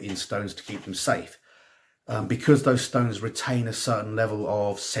lock them in stones to keep them safe. Because those stones retain a certain level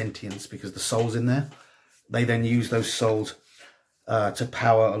of sentience, because the soul's in there, they then use those souls to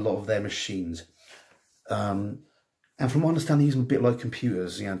power a lot of their machines. And from what I understand, they use them a bit like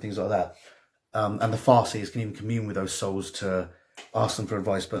computers, you know, and things like that. And the Farseers can even commune with those souls to ask them for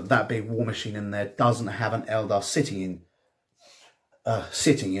advice. But that big war machine in there doesn't have an Eldar sitting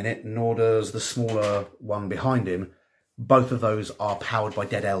in it, nor does the smaller one behind him. Both of those are powered by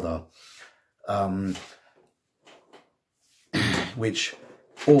dead Eldar. Which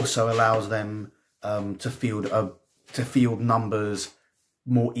also allows them to field numbers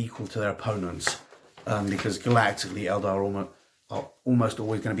more equal to their opponents, because galactically Eldar are almost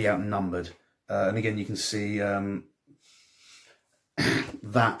always going to be outnumbered. And again, you can see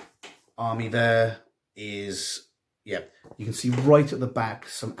that army there is, yeah, you can see right at the back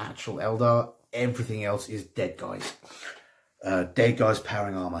some actual Eldar. Everything else is dead guys. Dead guys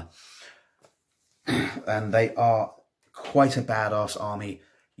powering armor. And they are quite a badass army.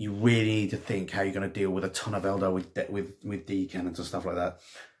 You really need to think how you're going to deal with a ton of Eldar with D cannons and stuff like that.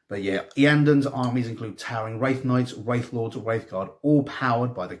 But yeah, Eandon's armies include towering Wraith Knights, Wraith Lords, and Wraith Guard, all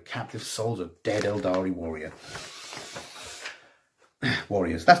powered by the captive souls of dead Eldari warriors.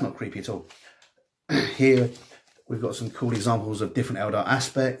 That's not creepy at all. Here we've got some cool examples of different Eldar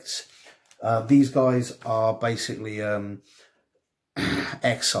aspects. These guys are basically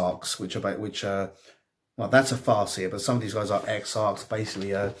Exarchs, which are well, that's a Farseer, but some of these guys are Exarchs.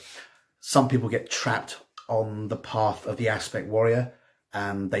 Basically, some people get trapped on the path of the aspect warrior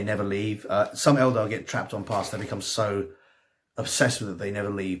and they never leave. Some Eldar get trapped on paths, they become so obsessed with it they never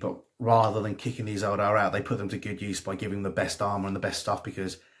leave. But rather than kicking these Eldar out, they put them to good use by giving them the best armor and the best stuff.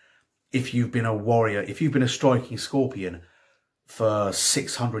 Because if you've been a warrior, if you've been a striking scorpion for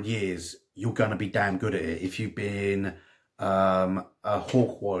 600 years, you're going to be damn good at it. If you've been a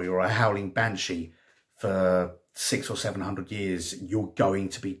Hawk Warrior or a Howling Banshee for 600 or 700 years, you're going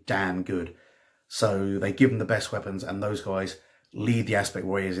to be damn good. So they give them the best weapons, and those guys lead the Aspect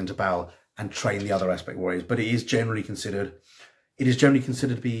Warriors into battle and train the other Aspect Warriors. But it is generally considered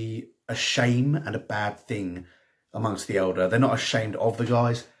to be a shame and a bad thing amongst the Elder. They're not ashamed of the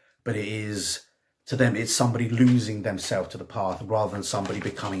guys, but it is, to them, it's somebody losing themselves to the path rather than somebody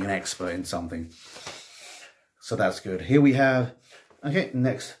becoming an expert in something. So that's good. Here we have, okay,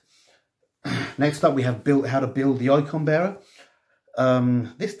 next up we have how to build the Icon Bearer.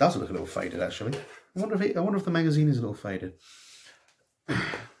 This does look a little faded, actually. I wonder if the magazine is a little faded.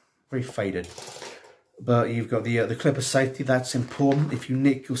 Very faded. But you've got the clip of safety. That's important. If you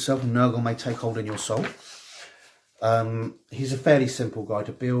nick yourself, Nurgle may take hold in your soul. He's a fairly simple guy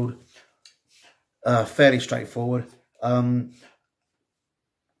to build. Fairly straightforward. On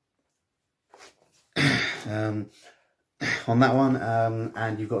that one,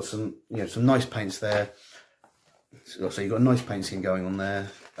 and you've got some nice paints there. So you've got a nice paint scheme going on there.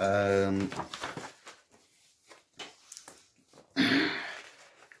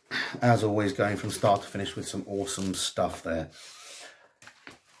 As always, going from start to finish with some awesome stuff there.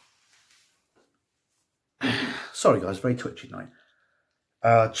 Sorry guys, very twitchy tonight.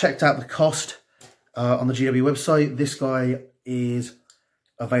 Checked out the cost on the GW website. This guy is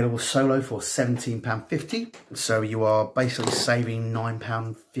available solo for £17.50. So you are basically saving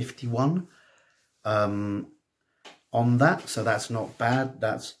 £9.51 on that. So that's not bad.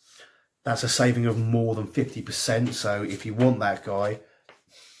 That's a saving of more than 50%. So if you want that guy,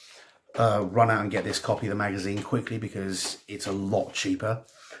 run out and get this copy of the magazine quickly, because it's a lot cheaper.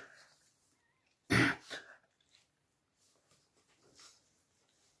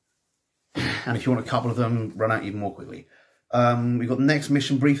 And if you want a couple of them, run out even more quickly. We've got the next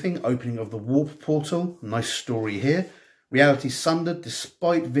mission briefing, opening of the Warp Portal. Nice story here. Reality sundered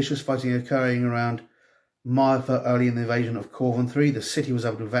despite vicious fighting occurring around Martha early in the invasion of Corvan 3. The city was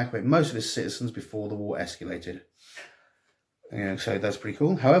able to evacuate most of its citizens before the war escalated. Yeah, so that's pretty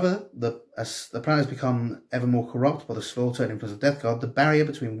cool. However, as the planet has become ever more corrupt by the slaughter and influence of Death Guard, the barrier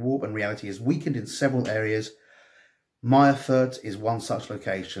between warp and reality is weakened in several areas. Meyerfurt is one such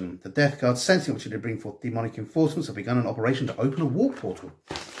location. The Death Guard, sensing which to bring forth demonic enforcements, have begun an operation to open a warp portal.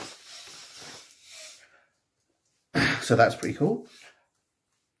 So that's pretty cool.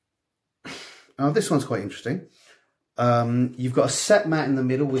 This one's quite interesting. You've got a set mat in the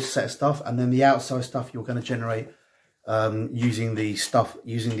middle with set stuff, and then the outside stuff you're going to generate using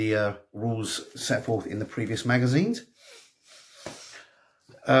the rules set forth in the previous magazines.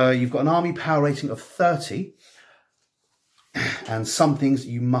 You've got an army power rating of 30, and some things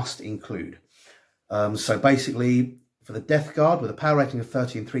you must include. So basically, for the Death Guard, with a power rating of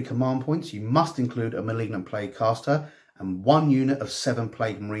 30 and 3 command points, you must include a Malignant Plague caster and 1 unit of 7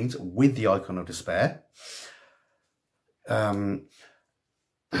 Plague Marines with the Icon of Despair. But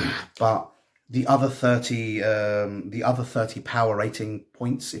the other 30 power rating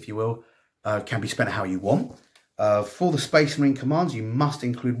points, if you will, can be spent how you want. For the Space Marine commands, you must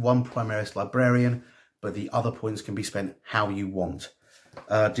include 1 Primaris Librarian, but the other points can be spent how you want.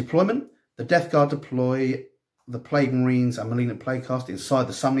 Deployment: the Death Guard deploy the Plague Marines and Malignant Plague Cast inside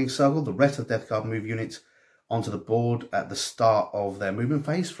the summoning circle. The rest of the Death Guard move units onto the board at the start of their movement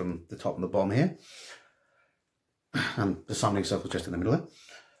phase from the top and the bottom here. And the summoning circle just in the middle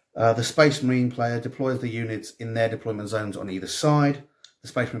there. The Space Marine player deploys the units in their deployment zones on either side. The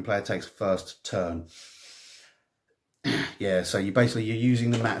Space Marine player takes first turn. Yeah, so you're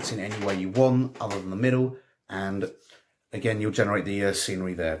using the mats in any way you want other than the middle, and again you'll generate the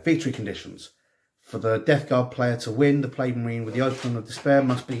scenery there. Victory conditions: for the Death Guard player to win, the Plague Marine with the Icon of Despair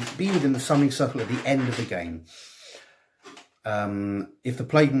must be within the summoning circle at the end of the game. If the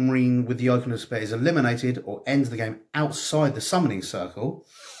Plague Marine with the Icon of Despair is eliminated or ends the game outside the summoning circle,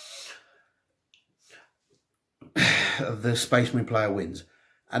 the Space Marine player wins,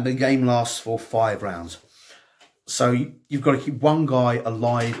 and the game lasts for 5 rounds. So you've got to keep one guy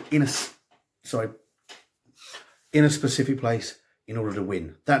alive in a specific place in order to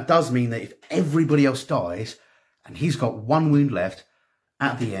win. That does mean that if everybody else dies and he's got 1 wound left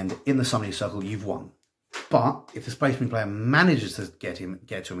at the end in the summoning circle, you've won. But if the Space Marine player manages to get to him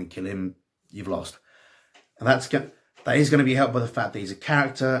and kill him, you've lost. And that is going to be helped by the fact that he's a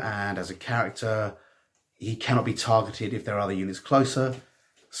character, and as a character, he cannot be targeted if there are other units closer.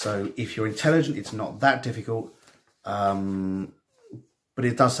 So if you're intelligent, it's not that difficult. But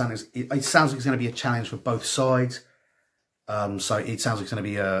it does sound, it sounds like it's going to be a challenge for both sides. So it sounds like it's going to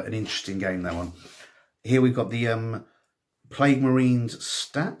be an interesting game, that one. Here we've got the Plague Marines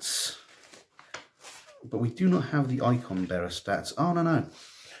stats. but we do not have the icon bearer stats. Oh, no.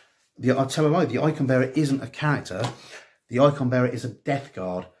 I'll tell a lie, the icon bearer isn't a character. The icon bearer is a Death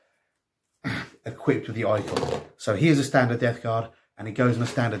Guard equipped with the icon. So here's a standard Death Guard, and it goes in a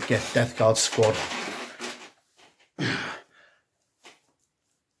standard Death Guard squad.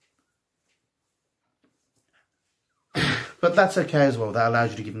 But that's okay as well. That allows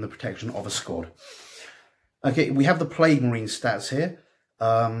you to give them the protection of a squad. Okay, we have the Plague Marine stats here,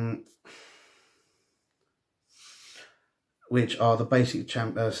 which are the basic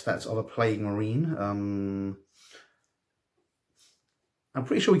stats of a Plague Marine. I'm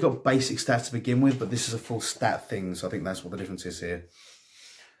pretty sure we got basic stats to begin with, but this is a full stat thing, so I think that's what the difference is here.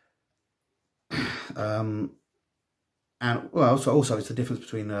 And well, also it's the difference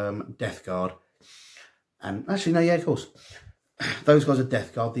between Death Guard and actually no, yeah, of course, those guys are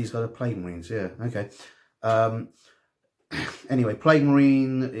Death Guard, these guys are Plague Marines. Yeah, okay. Anyway, Plague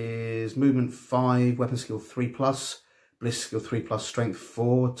Marine is movement 5, weapon skill 3+, ballistic skill 3+, strength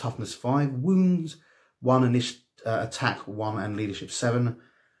 4, toughness 5, wounds 1, attack 1, and leadership 7.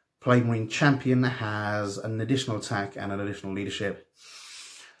 Plague Marine Champion has an additional attack and an additional leadership,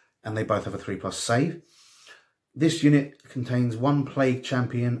 and they both have a 3+ save. This unit contains 1 Plague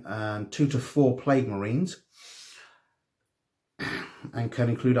Champion and 2 to 4 Plague Marines, and can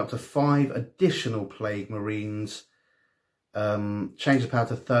include up to 5 additional Plague Marines. Change the power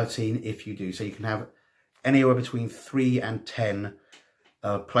to 13 if you do. So you can have anywhere between 3 and 10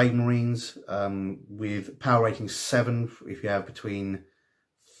 Plague Marines with power rating 7 if you have between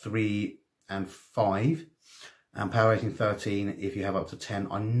 3 and 5, and power rating 13 if you have up to 10.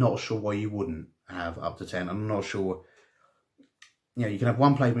 I'm not sure why you wouldn't have up to 10. I'm not sure. You know, you can have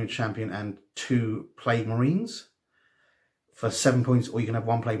 1 Plague Marine Champion and 2 Plague Marines for 7 points, or you can have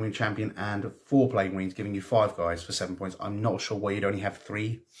 1 Plague Marine Champion and 4 Plague Marines, giving you 5 guys for 7 points. I'm not sure why you'd only have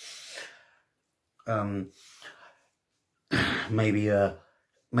 3. Maybe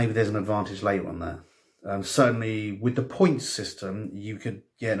there's an advantage later on there. Certainly with the points system, you could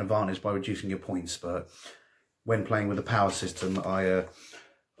get an advantage by reducing your points, but when playing with the power system, I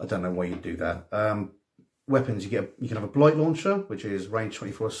don't know why you'd do that. Weapons, you can have a Blight Launcher, which is range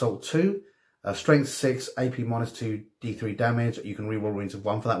 24, assault 2, strength 6, AP -2, D3 damage. You can reroll wounds of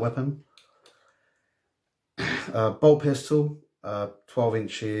 1 for that weapon. Bolt Pistol, 12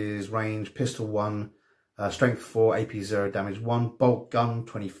 inches range, pistol 1, strength 4, AP 0, damage 1. Bolt Gun,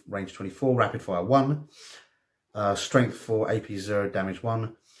 range 24, rapid fire 1, strength 4, AP 0, damage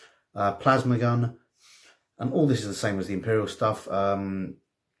 1. Plasma Gun, and all this is the same as the Imperial stuff,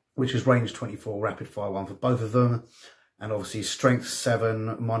 which is range 24, rapid fire 1 for both of them. And obviously strength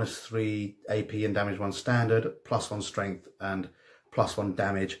 7, -3 AP and damage 1 standard, +1 strength and +1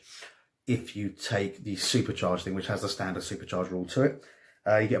 damage if you take the supercharge thing, which has the standard supercharge rule to it.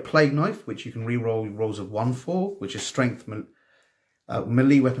 You get a Plague Knife, which you can reroll rolls of 1 for, which is strength,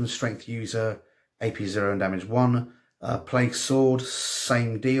 melee weapon strength user, AP 0 and damage 1. Plague Sword,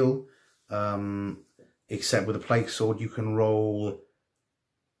 same deal, except with a Plague Sword you can reroll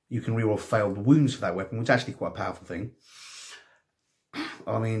failed wounds for that weapon, which is actually quite a powerful thing.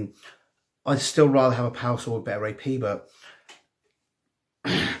 I mean, I'd still rather have a power sword with better AP, but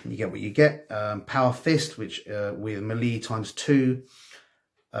you get what you get. Power Fist, which with melee ×2,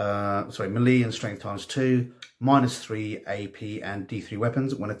 melee and strength ×2, -3 AP and D3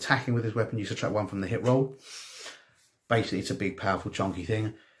 weapons. When attacking with this weapon, you subtract 1 from the hit roll. Basically, it's a big, powerful, chunky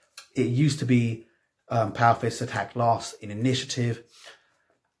thing. It used to be Power Fist attack last in initiative.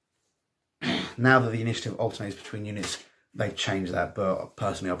 Now that the initiative alternates between units, they've changed that, but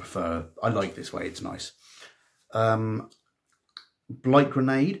personally I like this way, it's nice. Blight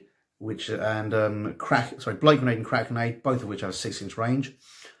Grenade, Blight Grenade and Crack Grenade, both of which have a 6-inch range.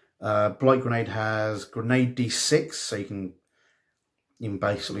 Blight Grenade has Grenade D6, so you can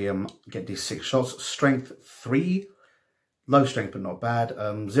basically get D6 shots. Strength 3, low strength but not bad.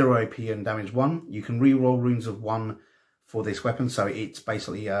 0 AP and damage 1. You can reroll runes of 1 for this weapon, so it's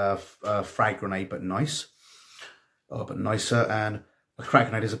basically a frag grenade but nicer. And a Crack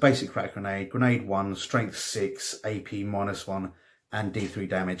Grenade is a basic Crack Grenade. Grenade 1, strength 6, AP -1 and D3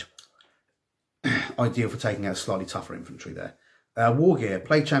 damage. Ideal for taking out slightly tougher infantry there. War Gear.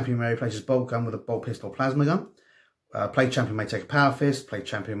 Plague Champion may replace his bolt gun with a bolt pistol or plasma gun. Plague Champion may take a Power Fist. Plague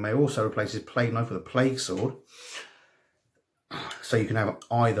Champion may also replace his Plague Knife with a Plague Sword. So you can have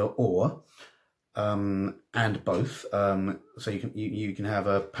either or, and both. So you can have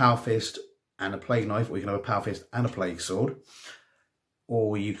a Power Fist and a Plague Knife, or you can have a Power Fist and a Plague Sword,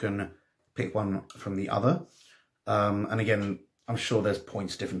 or you can pick one from the other. And again, I'm sure there's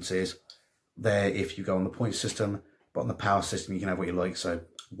points differences there if you go on the point system, but on the power system you can have what you like, so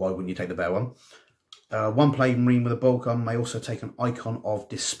why wouldn't you take the better one? One Plague Marine with a bolt gun may also take an Icon of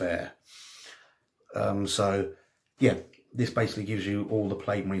Despair. So, yeah, this basically gives you all the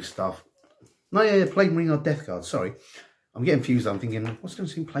Plague Marine stuff. No, yeah, Plague Marine or Death Guard, sorry. I'm getting confused. I'm thinking, what's the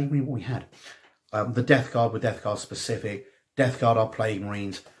difference between Plague Marine and what we had? The Death Guard were Death Guard specific. Death Guard are Plague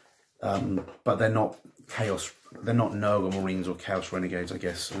Marines, but they're not Chaos. They're not Nurgle Marines or Chaos Renegades, I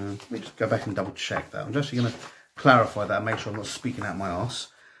guess. Let me just go back and double check that. I'm actually going to clarify that and make sure I'm not speaking out my arse.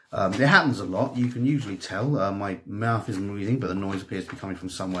 It happens a lot. You can usually tell. My mouth isn't moving, but the noise appears to be coming from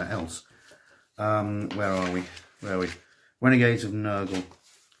somewhere else. Where are we? Where are we? Renegades of Nurgle.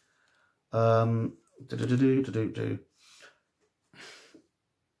 No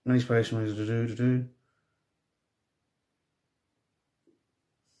inspiration.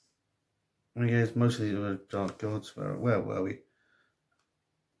 Renegades, mostly Dark Gods. Where were we?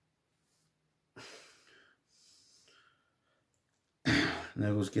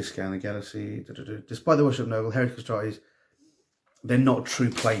 Nurgle's Giscan, the Galaxy. Despite the worship of Nurgle, Heretical Strategies, they're not true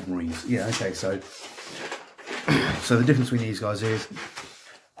Plague Marines. Yeah, okay, so the difference between these guys is,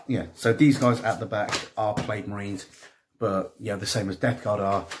 yeah, so these guys at the back are Plague Marines, but yeah, the same as Death Guard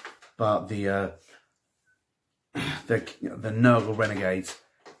are, but the Nurgle Renegades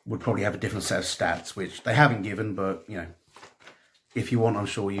would probably have a different set of stats, which they haven't given, but you know, if you want, I'm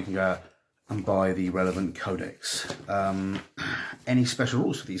sure you can go out and buy the relevant codex. Any special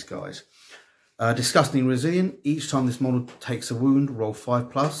rules for these guys? Disgusting Resilient. Each time this model takes a wound, roll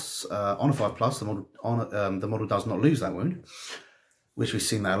 5+. On a 5+, the model does not lose that wound, which we've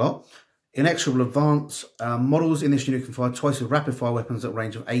seen that a lot. Inexorable Advance. Models in this unit can fire twice with rapid fire weapons at a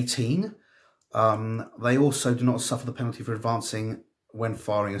range of 18. They also do not suffer the penalty for advancing when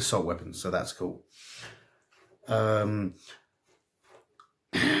firing assault weapons, so that's cool.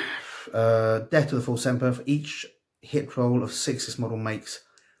 Death to the Full Semper. For each hit roll of 6 this model makes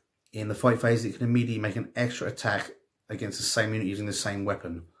in the fight phase, it can immediately make an extra attack against the same unit using the same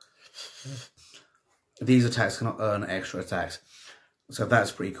weapon. These attacks cannot earn extra attacks, so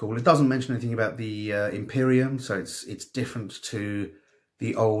that's pretty cool. It doesn't mention anything about the Imperium, so it's different to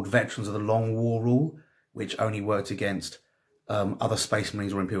the old Veterans of the Long War rule, which only worked against other Space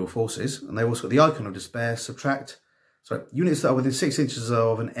Marines or Imperial forces. And they also got the Icon of Despair. So units that are within 6 inches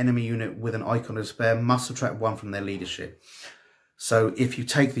of an enemy unit with an Icon of Despair must subtract 1 from their leadership. So if you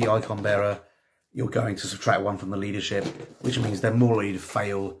take the Icon Bearer, you're going to subtract 1 from the leadership, which means they're more likely to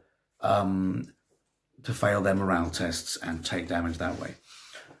fail their morale tests and take damage that way.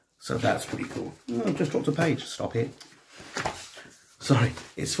 So that's pretty cool. Oh, I've just dropped a page. Stop it. Sorry,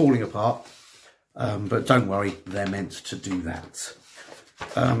 it's falling apart. But don't worry, they're meant to do that.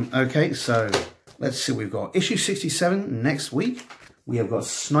 Okay, so let's see what we've got. Issue 67 next week. We have got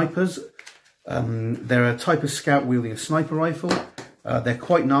snipers. They're a type of scout wielding a sniper rifle. They're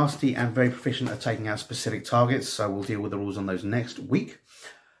quite nasty and very proficient at taking out specific targets, so we'll deal with the rules on those next week.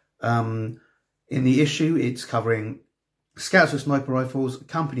 In the issue, it's covering scouts with sniper rifles,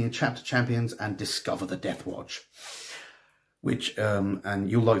 accompanying chapter champions, and discover the Death Watch. Which,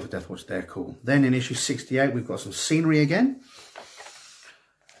 and you'll like the Death Watch, they're cool. Then in issue 68, we've got some scenery again.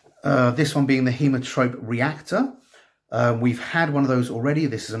 This one being the Hemotrope Reactor. We've had one of those already.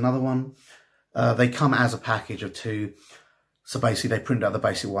 This is another one. They come as a package of 2. So basically they print out the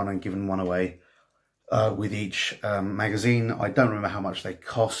basic one and given one away with each magazine. I don't remember how much they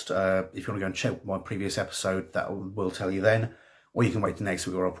cost. If you want to go and check my previous episode, that will tell you then. Or you can wait till next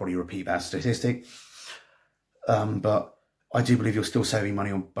week, or I'll probably repeat that statistic. But I do believe you're still saving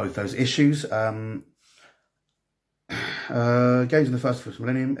money on both those issues. Games in the First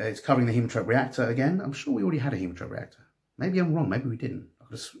Millennium. It's covering the Hemotrope Reactor again. I'm sure we already had a Hemotrope Reactor. Maybe I'm wrong. Maybe we didn't.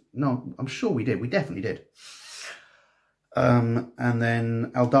 No, I'm sure we did. We definitely did. And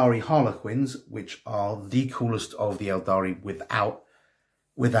then Eldari Harlequins, which are the coolest of the Eldari without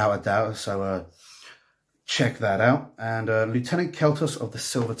a doubt. So check that out. And Lieutenant Keltos of the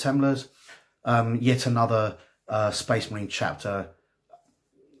Silver Templars. Yet another Space Marine chapter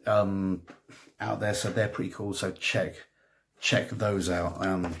out there, so they're pretty cool. So check those out.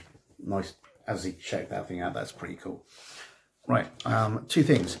 Nice, as you check that thing out, that's pretty cool. Right, 2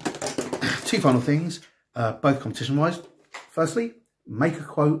 final things, both competition wise. Firstly, make a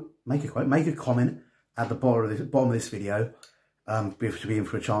comment at the bottom of this video to be in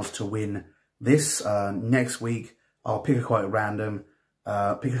for a chance to win this. Next week I'll pick a quote at random.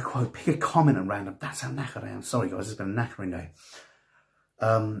 Pick a comment at random. That's how knackered I am. Sorry guys, it's been a knackering day.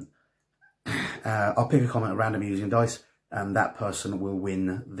 I'll pick a comment at random using dice, and that person will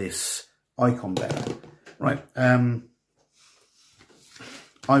win this Icon Bearer. Right.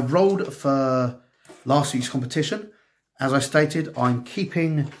 I've rolled for last week's competition. As I stated, I'm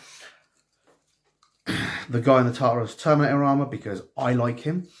keeping the guy in the Tartarus Terminator armor because I like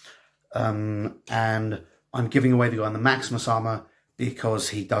him. And I'm giving away the guy in the Maximus armor because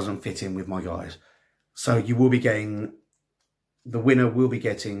he doesn't fit in with my guys. So you will be getting, the winner will be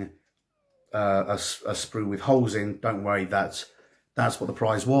getting a sprue with holes in. Don't worry, that's what the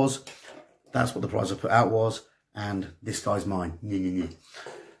prize was. That's what the prize I put out was. And this guy's mine.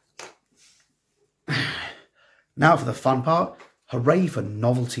 Now for the fun part. Hooray for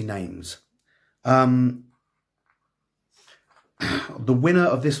novelty names. The winner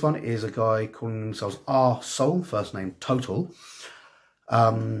of this one is a guy calling themselves R Soul, first name Total.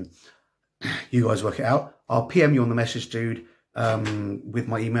 You guys work it out. I'll PM you on the message, dude, with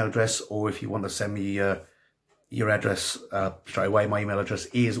my email address, or if you want to send me your address straight away, my email address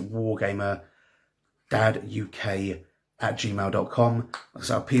is wargamerdaduk@gmail.com.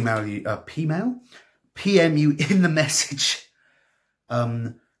 So I'll PM you in the message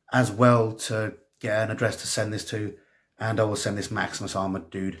as well to get an address to send this to, and I will send this Maximus Armored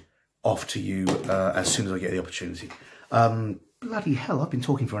dude off to you as soon as I get the opportunity. Bloody hell, I've been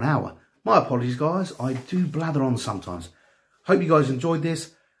talking for an hour. My apologies, guys. I do blather on sometimes. Hope you guys enjoyed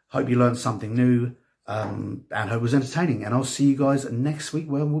this. Hope you learned something new, and hope it was entertaining. And I'll see you guys next week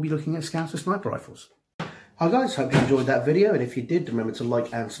when we'll be looking at scouts with sniper rifles. Hi guys, hope you enjoyed that video, and if you did, remember to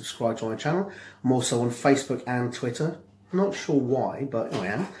like and subscribe to my channel. I'm also on Facebook and Twitter. Not sure why, but I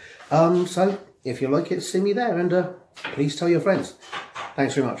am. So if you like it, see me there, and please tell your friends.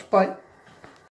 Thanks very much. Bye.